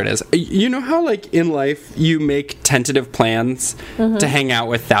I'm sure it is. You know how like in life you make tentative plans to hang out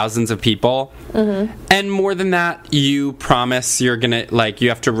with thousands of people? And more than that, you promise you're going to like, you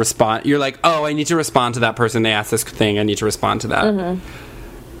have to respond. You're like, oh, I need to respond to that person. They asked this thing. I need to respond to that.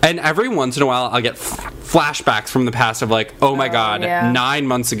 And every once in a while I'll get flashbacks from the past of like, oh my God, 9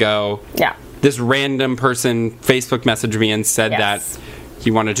 months ago. Yeah. This random person Facebook messaged me and said that he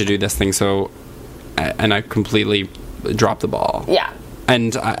wanted to do this thing, and I completely dropped the ball. Yeah.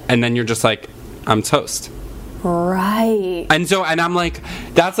 And then you're just like, I'm toast. Right. And I'm like,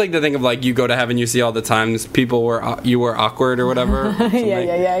 that's like the thing of like, you go to heaven, you see all the times you were awkward or whatever.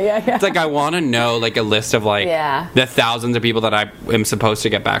 Yeah. It's like, I want to know like a list of like the thousands of people that I am supposed to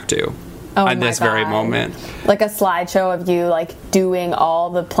get back to. At this very moment. Like a slideshow of you like doing all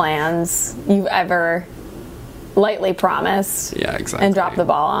the plans you've ever lightly promised. Yeah, exactly. And drop the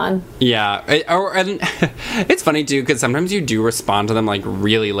ball on. Yeah. And it's funny too because sometimes you do respond to them like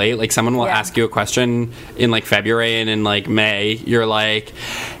really late. Like someone will ask you a question in like February and in like May you're like,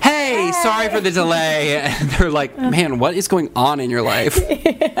 hey, sorry for the delay. And they're like, man, what is going on in your life?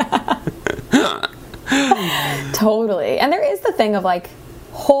 Totally. And there is the thing of like,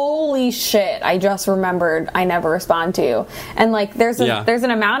 holy shit, I just remembered I never respond to. And like there's an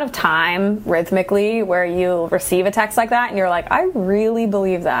amount of time rhythmically where you receive a text like that and you're like, I really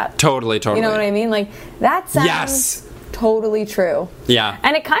believe that. Totally. You know what I mean? Like that sounds totally true. Yeah.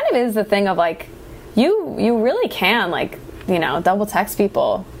 And it kind of is the thing of like you really can like, double text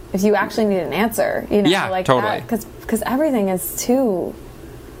people if you actually need an answer, Yeah, like totally. Because everything is too.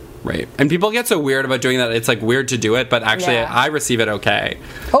 Right. And people get so weird about doing that. It's like weird to do it, but actually I receive it okay.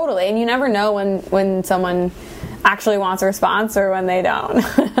 Totally. And you never know when someone actually wants a response or when they don't.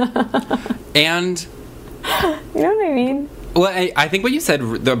 And you know what I mean? Well, I think what you said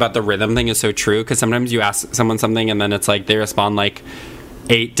about the rhythm thing is so true because sometimes you ask someone something and then it's like they respond like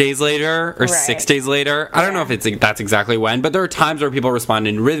 8 days later or 6 days later. I don't know if that's exactly when, but there are times where people respond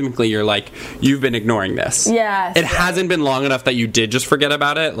and rhythmically you're like, you've been ignoring this. Yes. It hasn't been long enough that you did just forget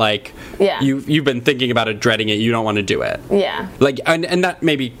about it. Like, you've been thinking about it, dreading it. You don't want to do it. Yeah. Like, and that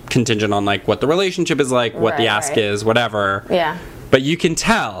may be contingent on like what the relationship is like, what the ask is, whatever. Yeah. But you can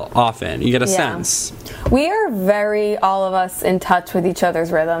tell often. You get a sense. We are very, all of us, in touch with each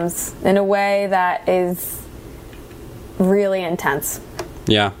other's rhythms in a way that is really intense.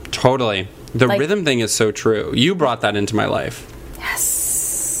 Yeah, totally. The Like- rhythm thing is so true. You brought that into my life.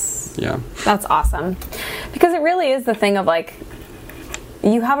 Yes. Yeah. That's awesome. Because it really is the thing of like,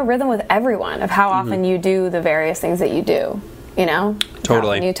 you have a rhythm with everyone of how often you do the various things that you do, you know? Totally. How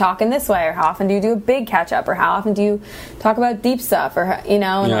often you talk in this way, or how often do you do a big catch up, or how often do you talk about deep stuff, or, you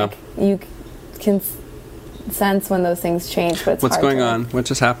know, and Yeah. like you can sense when those things change, but it's What's hard going to, on? What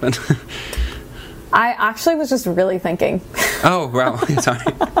just happened? I actually was just really thinking. Oh, wow. Sorry.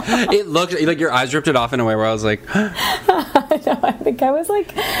 It looked like your eyes drifted off in a way where I was like, No, I think I was like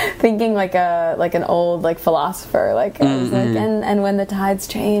thinking like an old like philosopher, like I was like, and when the tides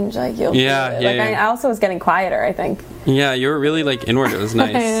change, like you'll Yeah, feel it. yeah, Like yeah. I also was getting quieter, I think. yeah, you were really like inward. It was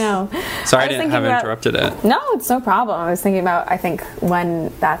nice. I know. Sorry I was didn't thinking have about- interrupted it. No, it's no problem. I was thinking about, I think,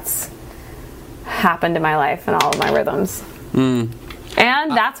 when that's happened in my life and all of my rhythms.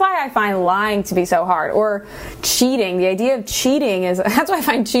 And that's why I find lying to be so hard, or cheating. The idea of cheating is, that's why I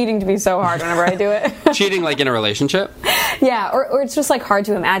find cheating to be so hard whenever I do it. Cheating like in a relationship? Yeah, or it's just like hard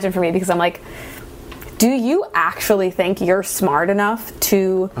to imagine for me, because I'm like, do you actually think you're smart enough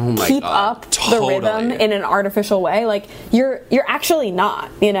to Oh my keep God, up totally. the rhythm in an artificial way? Like you're actually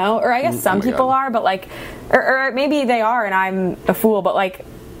not, you know? Or I guess some my people God. are, but like, or maybe they are and I'm a fool, but like,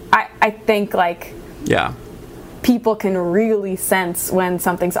 I think like Yeah. people can really sense when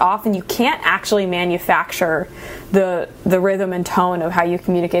something's off, and you can't actually manufacture the rhythm and tone of how you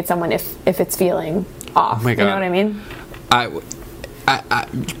communicate someone if it's feeling off. Oh my You know God. what I mean? I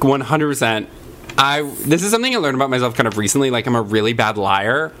 100%. This is something I learned about myself kind of recently. Like, I'm a really bad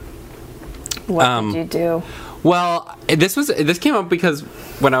liar. What did you do? Well, this came up because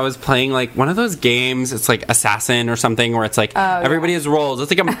when I was playing like one of those games, it's like Assassin or something, where it's like everybody has roles. It's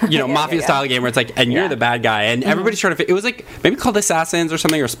like a mafia yeah. style game where it's like, and you're Yeah. the bad guy, and everybody's trying to. It was like maybe called Assassins or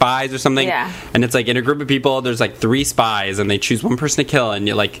something, or Spies or something. Yeah. And it's like in a group of people, there's like 3 spies, and they choose one person to kill, and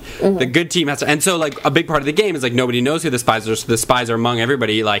you're like the good team has to. And so like a big part of the game is like nobody knows who the spies are, so the spies are among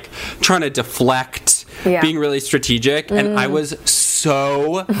everybody, like trying to deflect, Yeah. being really strategic, and I was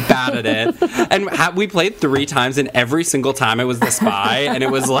so bad at it. And we played 3 times, and every single time it was the spy, and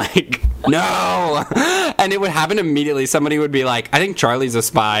it was like, no. And it would happen immediately. Somebody would be like, I think Charlie's a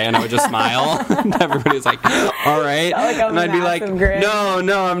spy, and I would just smile. And everybody was like, all right. Like a And I'd be like, massive grin.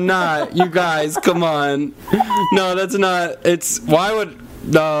 no, I'm not. You guys, come on. No, that's not.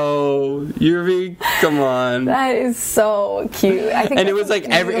 No, come on. That is so cute. I think And it that's was a like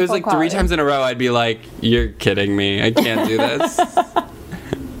it was like beautiful 3 quality. times in a row. I'd be like, "You're kidding me! I can't do this."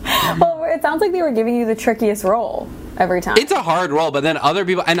 Well, it sounds like they were giving you the trickiest role every time. It's a hard role, but then other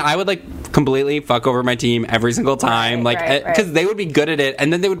people, and I would like completely fuck over my team every single time, Right, like right. because they would be good at it,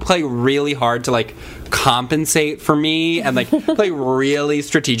 and then they would play really hard to like compensate for me and like play really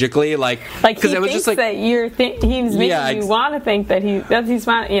strategically, like like he it was thinks just like that he's making Yeah, you want to think that he's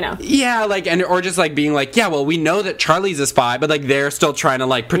smart, you know. yeah, like or just like being like, yeah, well, we know that Charlie's a spy, but like they're still trying to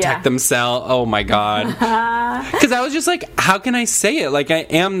like protect Yeah. themselves. Oh my god, because I was just like, how can I say it? Like I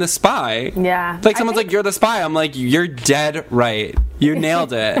am the spy. Yeah. Like I someone's think- like, you're the spy. I'm like, you're dead right. You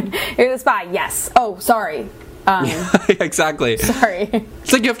nailed it. You're the spy. Yes. Oh, sorry. Exactly. Sorry.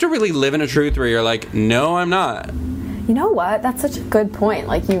 It's like you have to really live in a truth where you're like, no, I'm not. You know what? That's such a good point.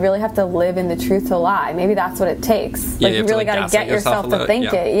 Like, you really have to live in the truth to lie. Maybe that's what it takes. Yeah, Like, you you have to, really like, got to gaslight get yourself yourself a to little- think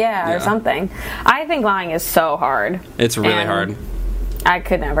yeah. it. Yeah, Yeah. or something. I think lying is so hard. It's really And hard. I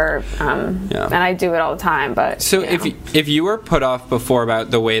could never. Yeah. And I do it all the time, but. So you know. if you were put off before about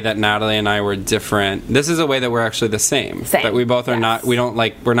the way that Natalie and I were different, this is a way that we're actually the same. Same, That we both are yes. not. We don't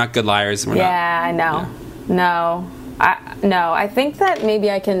like. We're not good liars. We're Yeah, I know. No. I think that maybe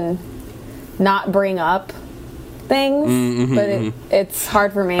I can not bring up things, but it's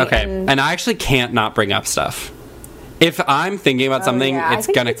hard for me. not. Okay. And I actually can't not bring up stuff. If I'm thinking about something, yeah, it's I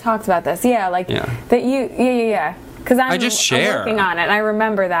think gonna. we talked about this. Yeah, like Yeah. that you. Yeah. Because I'm just share. working on it. And I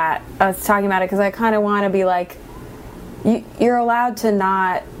remember that I was talking about it because I kind of want to be like, you're allowed to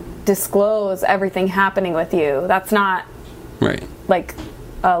not disclose everything happening with you. That's not Right. like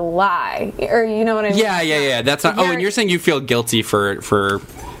a lie, or you know what I mean? Yeah. That's not. Oh, and you're saying you feel guilty for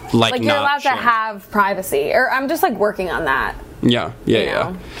like Like not you're allowed to sharing. have privacy, or I'm just like working on that. Yeah. you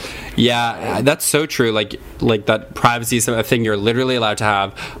know? Yeah, that's so true. Like that privacy is a thing you're literally allowed to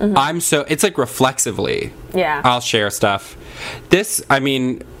have. It's like reflexively. Yeah. I'll share stuff. This, I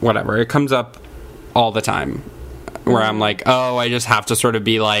mean, whatever. It comes up all the time. where I'm like, oh, I just have to sort of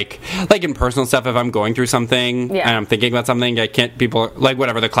be like in personal stuff, if I'm going through something and I'm thinking about something, I can't, people, like,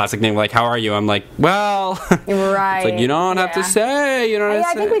 whatever, the classic name, like, how are you? I'm like, well, Right. it's like, you don't have to say, you know what Yeah,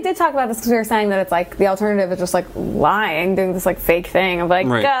 I think we did talk about this because we were saying that it's like the alternative is just like lying, doing this like fake thing of like,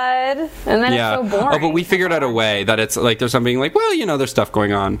 good. And then it's so boring. Oh, but we figured out a way that it's like, there's something like, well, you know, there's stuff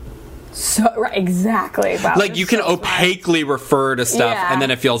going on. So, right, exactly. Wow, like, you can opaquely refer to stuff, and then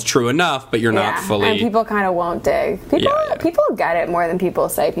it feels true enough, but you're not fully. And people kind of won't dig. People get it more than people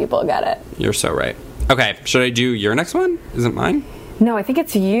say people get it. You're so right. Okay, should I do your next one? Is it mine? No, I think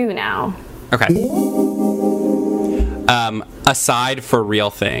it's you now. Okay. Aside for real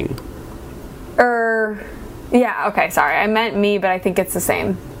thing. Yeah, okay, sorry. I meant me, but I think it's the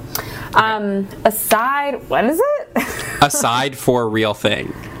same. Okay. Aside, what is it? Aside for real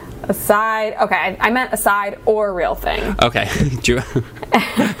thing. Aside, okay, I meant aside or real thing. Okay.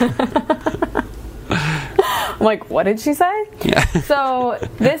 I'm like, what did she say? Yeah. So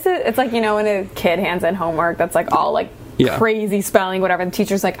it's like, you know, when a kid hands in homework that's like all like crazy spelling, whatever, the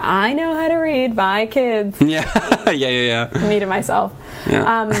teacher's like, I know how to read, my kids. Yeah. Me to myself.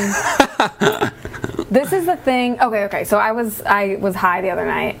 Yeah. This is the thing. Okay. So I was high the other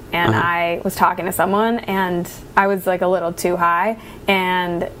night, and I was talking to someone, and I was like a little too high,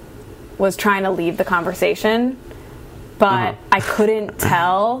 and was trying to leave the conversation, but I couldn't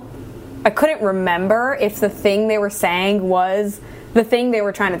tell. I couldn't remember if the thing they were saying was the thing they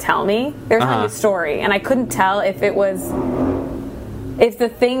were trying to tell me. They were telling me a story, and I couldn't tell if the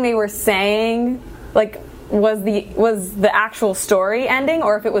thing they were saying like was the actual story ending,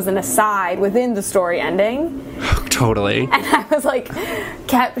 or if it was an aside within the story ending. Totally. And I was like,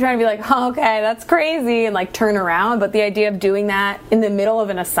 kept trying to be like, oh, okay, that's crazy, and like turn around. But the idea of doing that in the middle of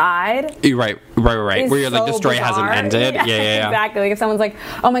an aside, right, where you're like, the story hasn't ended. Yeah. Exactly. Like if someone's like,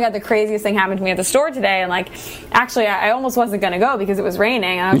 oh my god, the craziest thing happened to me at the store today, and like, actually, I almost wasn't gonna go because it was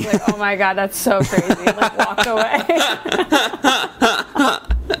raining, and I was like, oh my god, that's so crazy, and like walked away.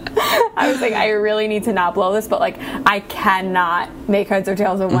 I was like, I really need to not blow this, but like, I cannot make heads or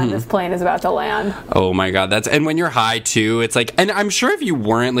tails of when this plane is about to land. Oh my god, and when you're high too, it's like, and I'm sure if you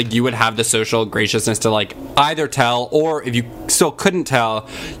weren't, like, you would have the social graciousness to like either tell, or if you still couldn't tell,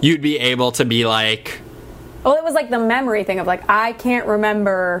 you'd be able to be like, well, it was like the memory thing of like, I can't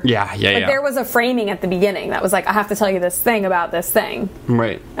remember. Yeah. There was a framing at the beginning that was like, I have to tell you this thing about this thing.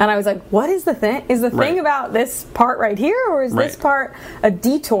 Right. And I was like, what is the thing? Is the thing about this part right here, or is this part a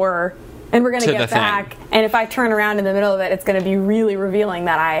detour? And we're going to get back. And if I turn around in the middle of it, it's going to be really revealing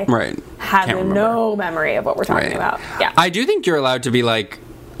that I have no memory of what we're talking about. Yeah. I do think you're allowed to be like,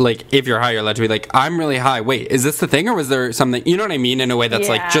 if you're high, you're allowed to be like, I'm really high. Wait, is this the thing, or was there something? You know what I mean? In a way that's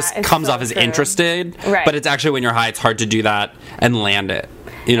like just comes off as interested. Right. But it's actually, when you're high, it's hard to do that and land it.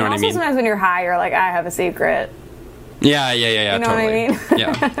 You know what I mean? Sometimes when you're high, you're like, I have a secret. Yeah. You know totally. what I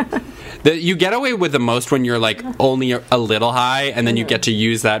mean? Yeah. You get away with the most when you're like only a little high, and then you get to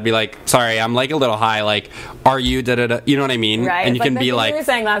use that. Be like, sorry, I'm like a little high. Like, are you? Da da da. You know what I mean? Right. And you can be like, you were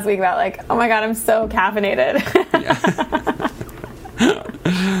saying last week about like, oh my god, I'm so caffeinated.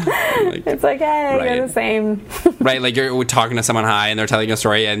 It's like, hey, you're the same. Right, like you're talking to someone high and they're telling you a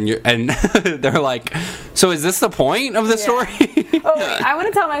story, and they're like, so is this the point of the story? Oh, wait, I want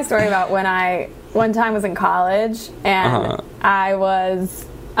to tell my story about when I one time was in college, and I was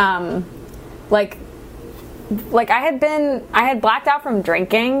like I had blacked out from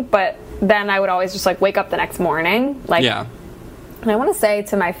drinking, but then I would always just like wake up the next morning, like, and I want to say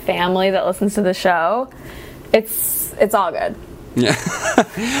to my family that listens to the show, it's all good. Yeah.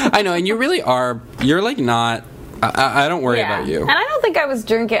 I know, and you really are, you're like not, I don't worry about you. And I don't think I was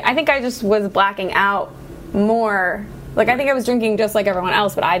drinking, I think I just was blacking out more. Like, I think I was drinking just like everyone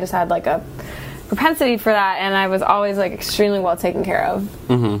else, but I just had like a propensity for that, and I was always like extremely well taken care of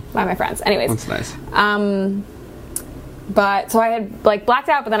by my friends. Anyways. That's nice. But so I had like blacked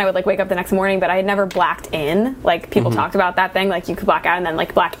out, but then I would like wake up the next morning, but I had never blacked in. Like, people talked about that thing, like you could black out and then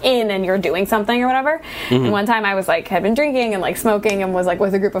like black in and you're doing something or whatever. And one time I was like, had been drinking and like smoking and was like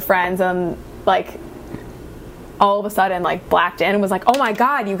with a group of friends, and like all of a sudden like blacked in and was like, oh my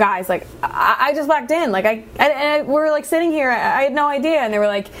god, you guys, like I just blacked in. Like we were like sitting here, I had no idea, and they were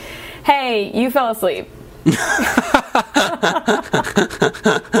like, hey, you fell asleep.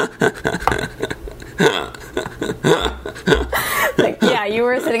 Like, yeah, you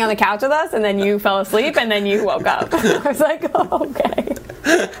were sitting on the couch with us, and then you fell asleep, and then you woke up. I was like, oh, okay.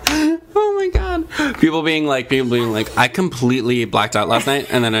 Oh my god. People being like, I completely blacked out last night,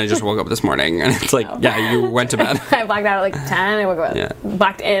 and then I just woke up this morning, and it's like, yeah, you went to bed. I blacked out at like 10, I woke up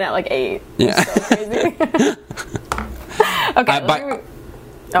blacked in at like 8. Yeah. So crazy. Okay.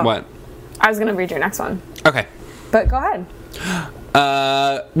 What? I was gonna read your next one. Okay. But go ahead.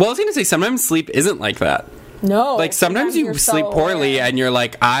 Well, I was gonna say sometimes sleep isn't like that. No. Like sometimes you you're sleep so poorly aware. and you're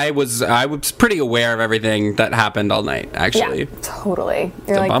like, I was pretty aware of everything that happened all night. Actually, Yeah, totally.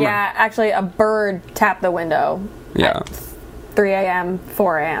 You're a like, bummer. yeah, actually, a bird tapped the window. Yeah. At 3 a.m.,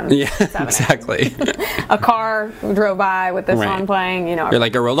 4 a.m. Yeah, 7 a.m. exactly. A car drove by with this Right. song playing. You know. You're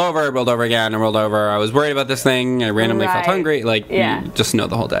like, I rolled over again, I rolled over. I was worried about this thing. I randomly felt Right. hungry. Like, Yeah. you just know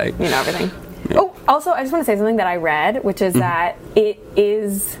the whole day. you know everything. Oh, also, I just want to say something that I read, which is that it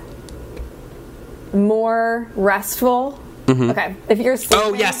is more restful. Okay, if you're sleeping,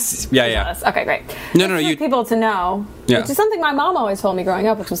 Oh, yes. Yeah, yeah. jealous. Okay, great. No, Just for you- people to know, Yeah. which is something my mom always told me growing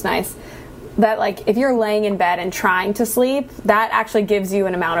up, which was nice. That like if you're laying in bed and trying to sleep, that actually gives you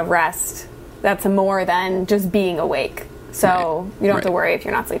an amount of rest that's more than just being awake. So Right. you don't have to Right. worry if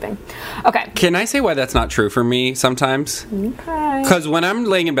you're not sleeping. Okay. Can I say why that's not true for me sometimes? Okay. Because when I'm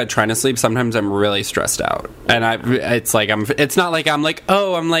laying in bed trying to sleep, sometimes I'm really stressed out, and it's not like I'm like,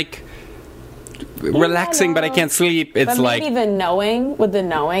 oh, I'm like relaxing, but I can't sleep. It's But like, maybe would the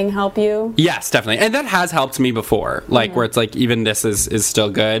knowing help you? yes, definitely, and that has helped me before. Like where it's like even this is still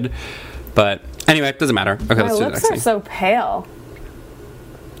good, but anyway, it doesn't matter. Okay, My let's do the lips next are thing. so pale.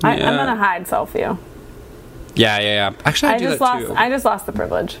 I'm Yeah. gonna hide self-view. Yeah. Actually, I do that too. I just lost the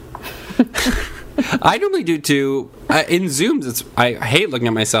privilege. I normally do too. In Zooms, I hate looking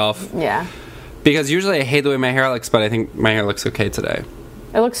at myself Yeah. because usually I hate the way my hair looks, but I think my hair looks okay today.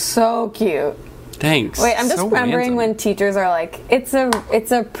 It looks so cute. Thanks. Wait, I'm just So remembering random. when teachers are like, it's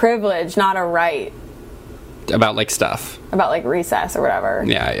a privilege, not a right, about like stuff. about like recess or whatever.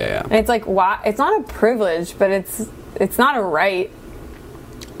 Yeah. And it's like, why? It's not a privilege, but it's not a right.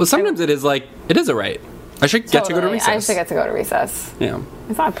 Well, sometimes it is a right. I should get to go to Totally. recess. I should get to go to recess. Yeah.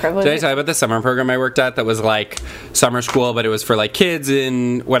 It's not a privilege. Did I tell you about the summer program I worked at that was like summer school, but it was for like kids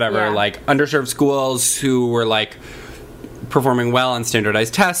in whatever, Yeah. like underserved schools who were like performing well on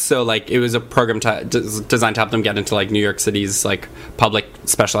standardized tests. So like it was a program designed to help them get into like New York City's like public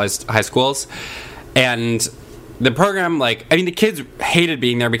specialized high schools. And the program, like, I mean, the kids hated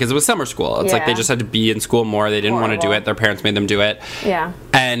being there because it was summer school. It's like they Yeah. just had to be in school more. They didn't want to do Horrible. it. Their parents made them do it. Yeah.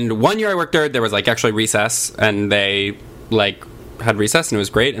 And 1 year I worked there was like actually recess, and they like had recess, and it was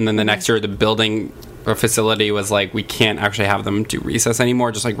great. And then the next year, the building or facility was like, we can't actually have them do recess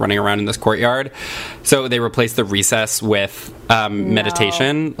anymore, just like running around in this courtyard. So they replaced the recess with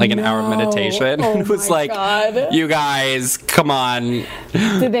meditation, like an hour of meditation. Oh And it was my like, God. you guys, come on.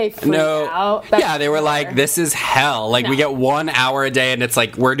 Did they freak No. out? That's Yeah, they were like, bizarre. this is hell. Like, we No. get 1 hour a day, and it's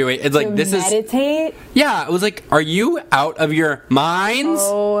like, we're doing, it's like, To this is, meditate? yeah, it was like, are you out of your minds?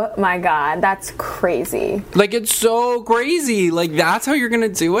 Oh my god, that's crazy. Like, it's so crazy. Like, that's how you're gonna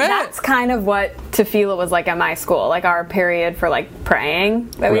do it? That's kind of what Tefillah was like at my school. Like our period for like praying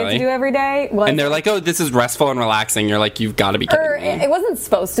that we had Really? to do every day. Was, And they're like, oh, this is restful and relaxing. You're like, you've got to be or kidding me. it wasn't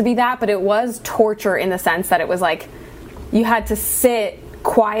supposed to be that, but it was torture in the sense that it was like you had to sit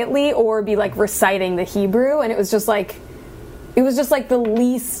quietly or be like reciting the Hebrew, and it was just like the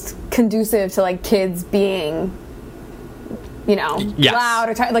least conducive to like kids being, you know, Yes. loud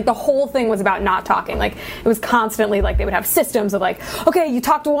or like the whole thing was about not talking. Like it was constantly like they would have systems of like, okay, you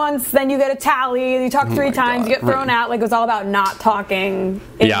talked once, then you get a tally, you talk 3 my times, God, you get thrown right. out. Like it was all about not talking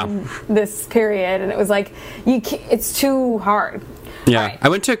in Yeah. this period, and it was like it's too hard. Yeah. All right. I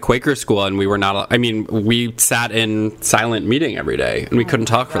went to a Quaker school, and we were not, I mean, we sat in silent meeting every day, and we couldn't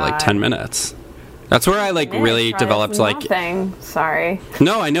talk for like God. 10 minutes. That's where I like really Try developed this like, nothing. Sorry.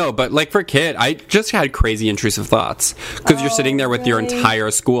 no, I know, but like for a kid, I just had crazy intrusive thoughts because you're sitting there with your really?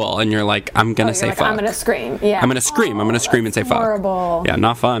 entire school, and you're like, I'm gonna You're say like, fuck. I'm gonna scream. Yeah. I'm gonna scream. I'm gonna scream and say fuck. horrible. Yeah,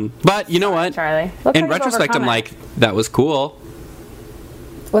 not fun. But you know what? Charlie. Looks In like you've retrospect, I'm overcome like, it. that was cool.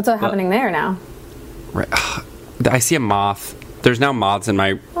 What's happening there now? Right. I see a moth. There's now moths in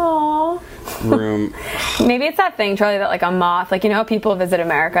my Aww. room. Maybe it's that thing, Charlie, that like a moth, like, you know how people visit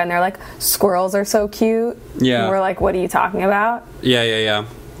America and they're like, squirrels are so cute? Yeah. And we're like, what are you talking about? Yeah.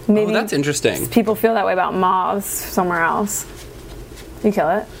 Maybe Oh, that's interesting. people feel that way about moths somewhere else. You kill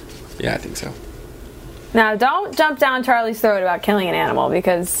it. Yeah, I think so. Now, don't jump down Charlie's throat about killing an animal,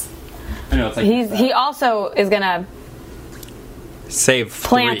 because I know, it's like he also is gonna save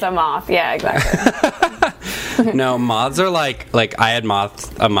plant 3. a moth. Yeah, exactly. No, moths are like I had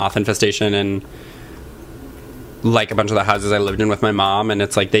a moth infestation in like a bunch of the houses I lived in with my mom, and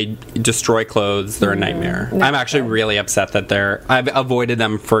it's like they destroy clothes. They're a nightmare. I'm actually really upset that I've avoided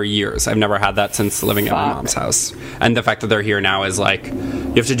them for years. I've never had that since living at my Fuck. mom's house. And the fact that they're here now is like,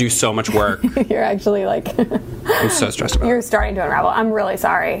 you have to do so much work. You're actually like, I'm so stressed about you're it. starting to unravel. I'm really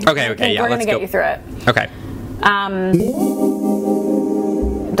sorry. Okay, yeah, We're let's gonna get go. you through it. Okay.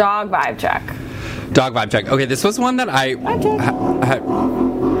 Dog vibe check. Dog vibe check. Okay, this was one that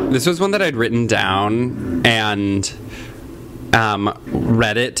this was one that I'd written down and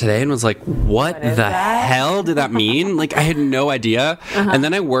read it today and was like, what the hell did that mean? Like, I had no idea. And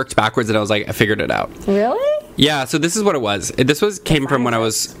then I worked backwards and I was like, I figured it out. Really? Yeah, so this is what it was. This came from when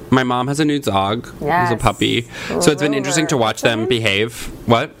my mom has a new dog. Yes. Who's a puppy. So it's been interesting to watch them behave.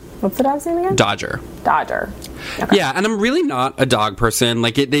 What? What's the dog's name again? Dodger. Okay. Yeah, and I'm really not a dog person.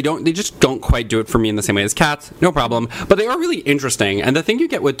 Like, they just don't quite do it for me in the same way as cats. No problem. But they are really interesting. And the thing you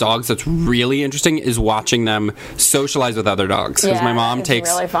get with dogs that's really interesting is watching them socialize with other dogs. Because my mom takes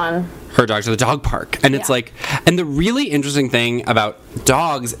really fun. her dog to the dog park. And it's like, and the really interesting thing about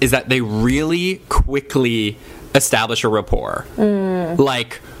dogs is that they really quickly establish a rapport.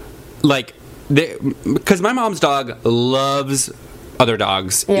 Because my mom's dog loves other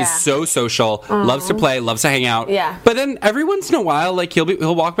dogs, is so social, loves to play, loves to hang out. Yeah. But then every once in a while, like,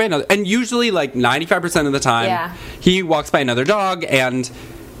 he'll walk by another, and usually like 95% of the time, he walks by another dog and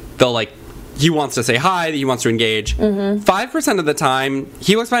they'll like, he wants to say hi, he wants to engage. 5% of the time,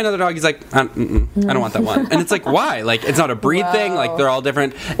 he walks by another dog, he's like, I don't want that one. And it's like, why? Like, it's not a breed thing, like, they're all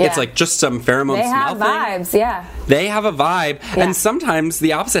different. It's like just some pheromone smell thing. They have vibes, They have a vibe. And sometimes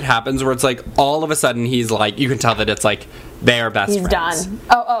the opposite happens where it's like, all of a sudden, he's like, you can tell that it's like, they are best friends. He's done.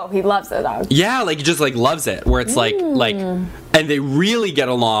 Oh, he loves the dog. Yeah, like, he just like loves it, where it's like, and they really get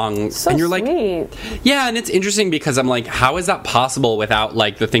along. So and you're sweet. like, yeah, and it's interesting because I'm like, how is that possible without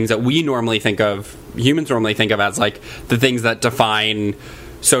like the things that we normally think of, humans normally think of as like the things that define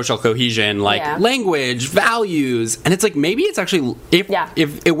social cohesion, like language, values, and it's like, maybe it's actually,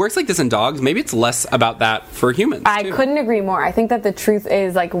 if it works like this in dogs, maybe it's less about that for humans I couldn't agree more. I think that the truth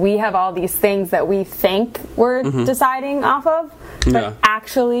is, like, we have all these things that we think we're deciding off of, but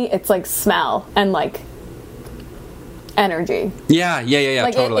actually it's like smell and like energy. Yeah,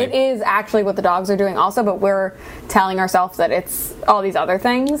 like, totally. It is actually what the dogs are doing also, but we're telling ourselves that it's all these other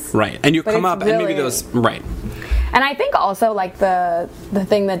things. Right, and you come up really, and maybe those, right. And I think also, like, the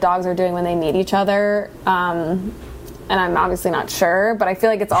thing that dogs are doing when they meet each other, and I'm obviously not sure, but I feel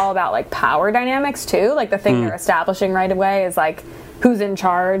like it's all about, like, power dynamics, too. Like, the thing they're establishing right away is, like, who's in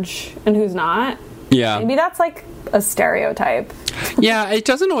charge and who's not. Yeah. Maybe that's, like, a stereotype. Yeah, it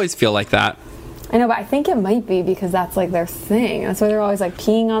doesn't always feel like that. I know, but I think it might be because that's, like, their thing. That's why they're always, like,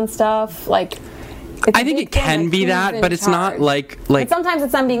 peeing on stuff. Like, I think it can be that, but it's not like. But sometimes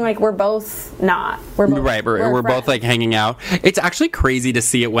it's them being like, we're both not. We're both, right. We're both like hanging out. It's actually crazy to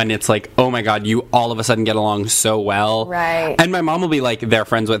see it when it's like, oh my god, you all of a sudden get along so well. Right. And my mom will be like, they're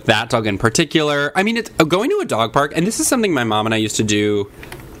friends with that dog in particular. I mean, it's going to a dog park, and this is something my mom and I used to do.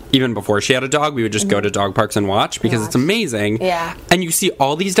 Even before she had a dog, we would just go to dog parks and watch because it's amazing. Yeah. And you see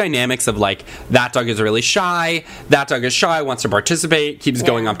all these dynamics of like, that dog is really shy, that dog is shy, wants to participate, keeps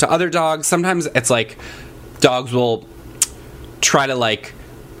going up to other dogs. Sometimes it's like, dogs will try to like,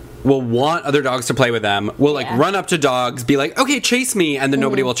 will want other dogs to play with them, will like run up to dogs, be like, okay, chase me, and then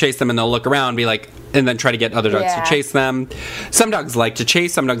nobody will chase them, and they'll look around, be like, and then try to get other dogs to chase them. Some dogs like to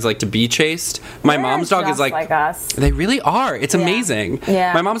chase, some dogs like to be chased. My mom's dog is like us. They really are. It's amazing.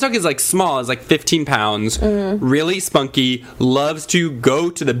 Yeah. My mom's dog is like small, is like 15 pounds, really spunky, loves to go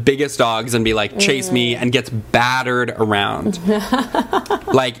to the biggest dogs and be like, chase me, and gets battered around.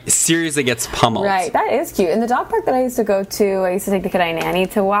 Like, seriously gets pummeled. Right, that is cute. In the dog park that I used to go to, I used to take the kid I nanny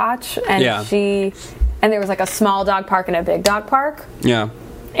to watch, and and there was like a small dog park and a big dog park. Yeah.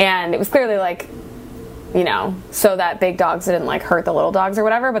 And it was clearly like, you know, so that big dogs didn't like hurt the little dogs or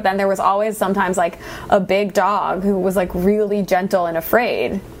whatever, but then there was always sometimes like a big dog who was like really gentle and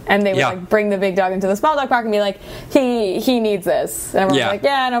afraid, and they would like bring the big dog into the small dog park and be like, he needs this, and everyone's like,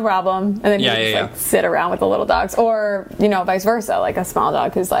 yeah, no problem, and then he would just like sit around with the little dogs, or, you know, vice versa, like a small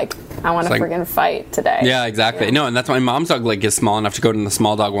dog who's like, I want to friggin' fight today. Yeah, exactly. No, and that's why my mom's dog like is small enough to go to the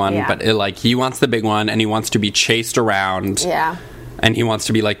small dog one, but it, like, he wants the big one and he wants to be chased around. Yeah. And he wants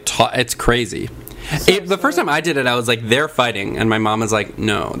to be like it's crazy. The first time I did it, I was like, they're fighting, and my mom was like,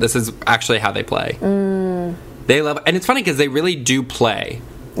 no, this is actually how they play. They love, and it's funny because they really do play.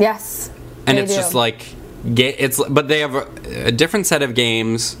 Yes. And it's just like, but they have a different set of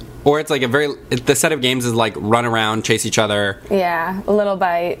games, or it's like the set of games is like run around, chase each other. Yeah, a little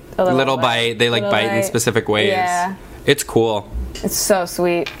bite. A little bite. They like bite in specific ways. Yeah. It's cool. It's so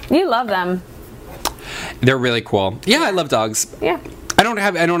sweet. You love them. They're really cool. Yeah, I love dogs. Yeah. I don't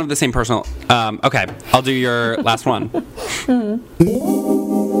have the same personal. Okay, I'll do your last one.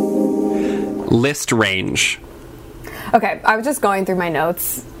 List range. Okay, I was just going through my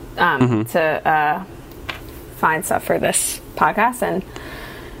notes to find stuff for this podcast, and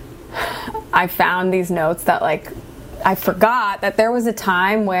I found these notes that, like, I forgot that there was a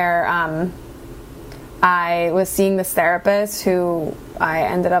time where I was seeing this therapist who I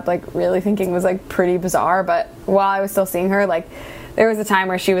ended up like really thinking was like pretty bizarre, but while I was still seeing her, like there was a time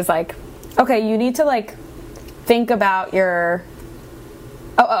where she was like, okay, you need to like think about your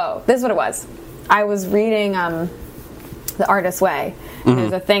this is what it was. I was reading The Artist's Way.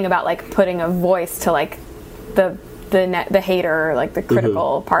 There's a thing about like putting a voice to like the hater, like the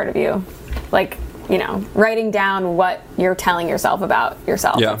critical part of you, like, you know, writing down what you're telling yourself about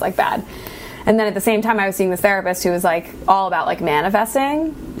yourself. Yeah. That's like bad. And then at the same time, I was seeing this therapist who was like all about like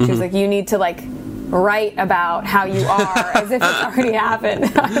manifesting. She was like, you need to like write about how you are as if it's already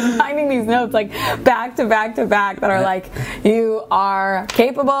happened. I'm finding these notes like back to back to back that are like, you are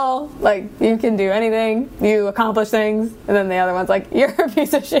capable, like you can do anything, you accomplish things. And then the other one's like, you're a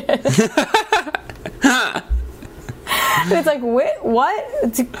piece of shit. And it's like,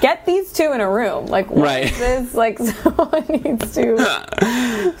 what? To get these two in a room, like, what is this? Like, someone needs to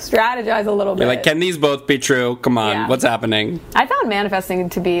strategize a little bit. You're like, can these both be true? Come on, what's happening? I found manifesting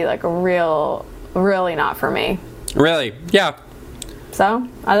to be like really not for me. Really? Yeah. So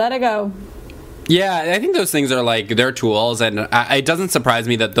I let it go. Yeah, I think those things are like, they're tools, and it doesn't surprise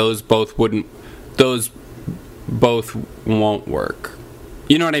me that those both won't work.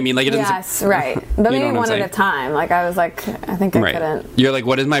 You know what I mean? Like, it doesn't. Yes, right. But maybe one at a time. Like, I was like, I think I couldn't. You're like,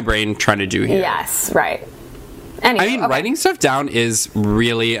 what is my brain trying to do here? Yes, right. Anyway, I mean, writing stuff down is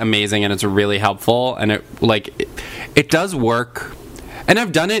really amazing, and it's really helpful, and it does work. And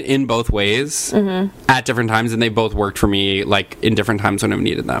I've done it in both ways at different times, and they both worked for me, like, in different times when I've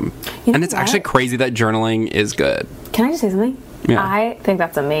needed them. You know and it's actually crazy that journaling is good. Can I just say something? Yeah. I think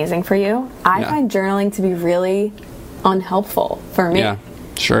that's amazing for you. I find journaling to be really unhelpful for me. Yeah,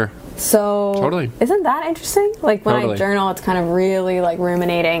 sure. So, totally. Isn't that interesting? Like, when Totally. I journal, it's kind of really, like,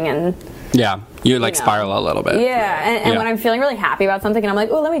 ruminating and... Yeah, you like spiral a little bit. Yeah, and when I'm feeling really happy about something, and I'm like,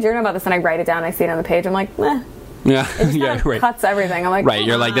 oh, let me journal about this, and I write it down, and I see it on the page, I'm like, meh. Yeah, It just kind of cuts everything. I'm like, right.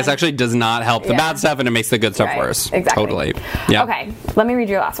 You're like, this actually does not help the bad stuff, and it makes the good stuff worse. Exactly. Totally. Yeah. Okay, let me read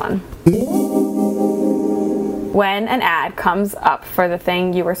your last one. When an ad comes up for the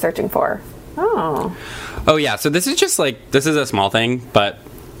thing you were searching for. Oh, yeah. So this is just like, this is a small thing, but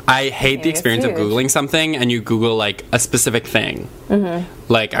I hate the experience of Googling something and you Google like a specific thing.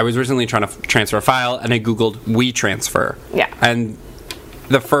 Like, I was recently trying to transfer a file, and I Googled WeTransfer. Yeah. And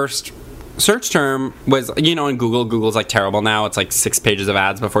the first search term was, you know, in Google's like terrible now. It's like 6 pages of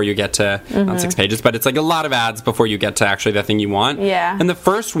ads before you get to, not 6 pages, but it's like a lot of ads before you get to actually the thing you want. Yeah. And the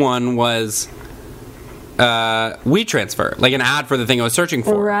first one was WeTransfer, like an ad for the thing I was searching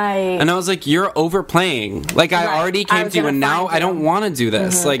for. Right. And I was like, you're overplaying. Like, I already came to you, and now I don't want to do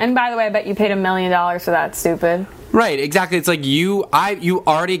this. Like, and by the way, I bet you paid $1 million for that, stupid. right, exactly. It's like, you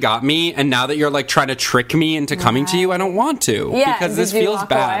already got me, and now that you're like trying to trick me into coming to you, I don't want to. Yeah, because this did you feels walk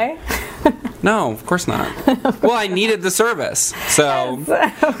bad. away? No, of course not. Well, I needed the service. So,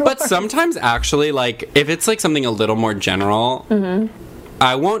 but sometimes actually, like, if it's like something a little more general,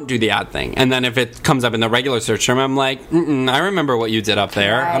 I won't do the ad thing. And then if it comes up in the regular search term, I'm like, I remember what you did up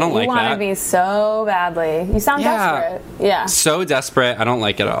there. Right. I don't like You wanted that. me so badly. You sound desperate. Yeah. So desperate. I don't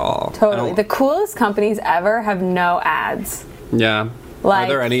like it at all. Totally. The coolest companies ever have no ads. Yeah. Like, are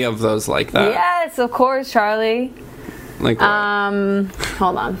there any of those like that? Yes, of course, Charlie. Like what?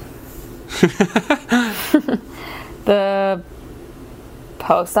 Hold on. The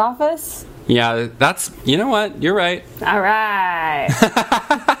post office? Yeah, that's, you know what? You're right. All right.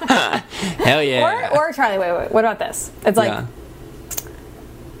 Hell yeah. Or Charlie, wait. What about this? It's like,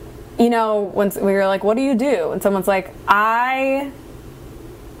 you know, when we were like, what do you do? And someone's like, I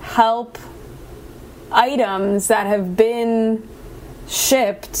help items that have been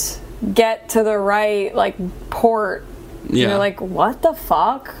shipped get to the right, like, port. And you're like, what the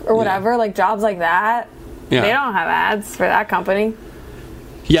fuck? Or whatever, like, jobs like that. Yeah. They don't have ads for that company.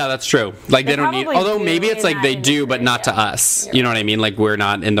 Yeah, that's true. Like, they don't need, probably although do maybe it's in like that they do, but industry, not to us. You know what I mean? Like, we're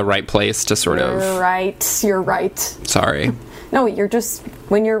not in the right place to sort of. You're right. Sorry. No, you're just,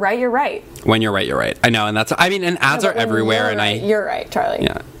 when you're right, you're right. When you're right, you're right. I know, and that's, I mean, and ads are everywhere, and You're right, Charlie.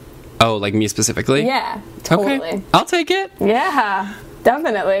 Yeah. Oh, like me specifically? Yeah, totally. Okay. I'll take it. Yeah,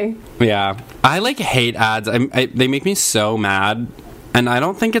 definitely. Yeah. I like hate ads. They make me so mad. And I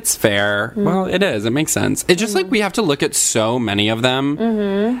don't think it's fair. Well, it is. It makes sense. It's just like we have to look at so many of them.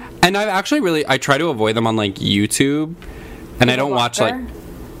 And I've actually I try to avoid them on like YouTube. And I don't watch like...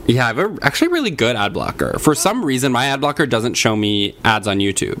 Yeah, I have actually really good ad blocker. For some reason, my ad blocker doesn't show me ads on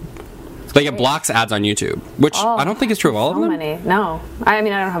YouTube. Like, it blocks ads on YouTube, which I don't think is true of all of them. Many. No. I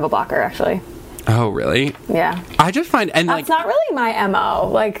mean, I don't have a blocker, actually. Oh, really? Yeah. I just find... And That's not really my MO.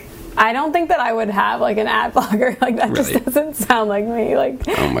 Like, I don't think that I would have like an ad blocker. Like that Really? just doesn't sound like me. Like,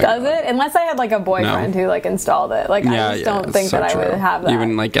 my does God. it? Unless I had like a boyfriend who like installed it. Like, I just don't it's think so that I would true. have that. You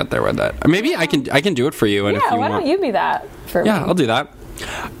wouldn't like get there with that. Maybe I can do it for you. And if yeah, you why want, don't you be that for me? Yeah, I'll do that.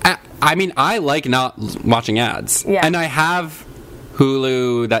 I mean, I like not watching ads. Yeah. And I have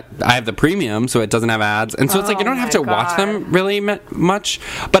Hulu that I have the premium, so it doesn't have ads. And so it's like you don't have to watch them really much,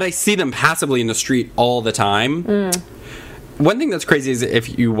 but I see them passively in the street all the time. One thing that's crazy is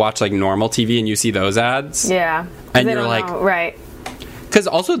if you watch like normal TV and you see those ads. Yeah. And They you're don't like, know. Right. because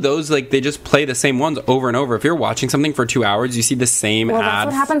also those, like, they just play the same ones over and over. If you're watching something for 2 hours, you see the same Well, ad. that's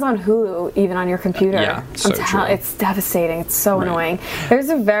what happens on Hulu, even on your computer. Yeah, so true. It's devastating. It's so Right. annoying. There's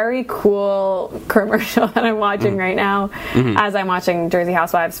a very cool commercial that I'm watching right now as I'm watching Jersey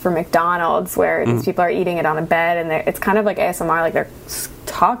Housewives for McDonald's, where these people are eating it on a bed, and it's kind of like ASMR, like they're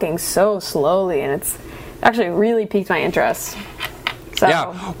talking so slowly, and it's actually really piqued my interest. So,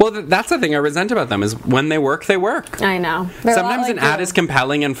 Yeah. Well, that's the thing I resent about them is when they work, they work. I know. They're a lot Sometimes like an ad you. is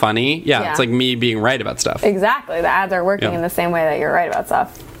compelling and funny. Yeah, Yeah. it's like me being right about stuff. Exactly. The ads are working Yeah. in the same way that you're right about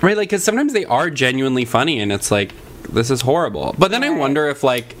stuff. Right, like, because sometimes they are genuinely funny, and it's like, this is horrible. But then I Right. wonder if,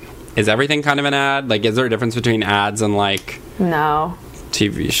 like, is everything kind of an ad? Like, is there a difference between ads and, like, No.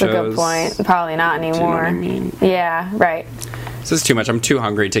 TV That's shows? a good point. Probably not anymore. Do you know what I mean? Yeah, right. This is too much. I'm too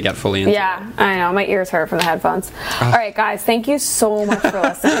hungry to get fully into Yeah, I know. My ears hurt from the headphones. All right, guys, thank you so much for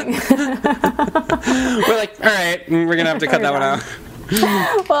listening. it. We're like, all right, we're going to have to cut that one out.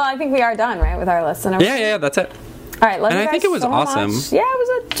 Well, I think we are done, right, with our list and everything? Yeah, that's it. All right, love And you I guys think it was so awesome. much. Yeah, it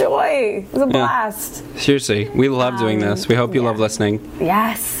was a joy. It was a blast. Seriously, we love doing this. We hope you love listening.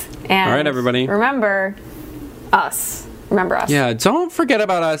 Yes. And All right, everybody. Remember us. Remember us. Yeah, don't forget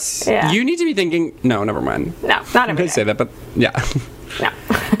about us. Yeah. You need to be thinking... No, never mind. No, not I'm every going to day. say that, but yeah. No.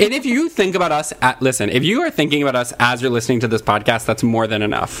 And if you think about us... listen, if you are thinking about us as you're listening to this podcast, that's more than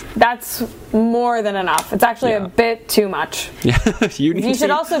enough. That's more than enough. It's actually Yeah. a bit too much. Yeah, you need You should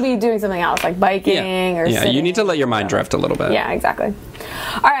to... also be doing something else, like biking or Yeah, you sitting need to let your or mind whatever. drift a little bit. Yeah, exactly.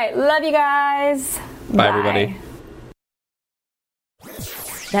 All right, love you guys. Bye, everybody.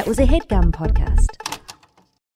 That was a HeadGum podcast.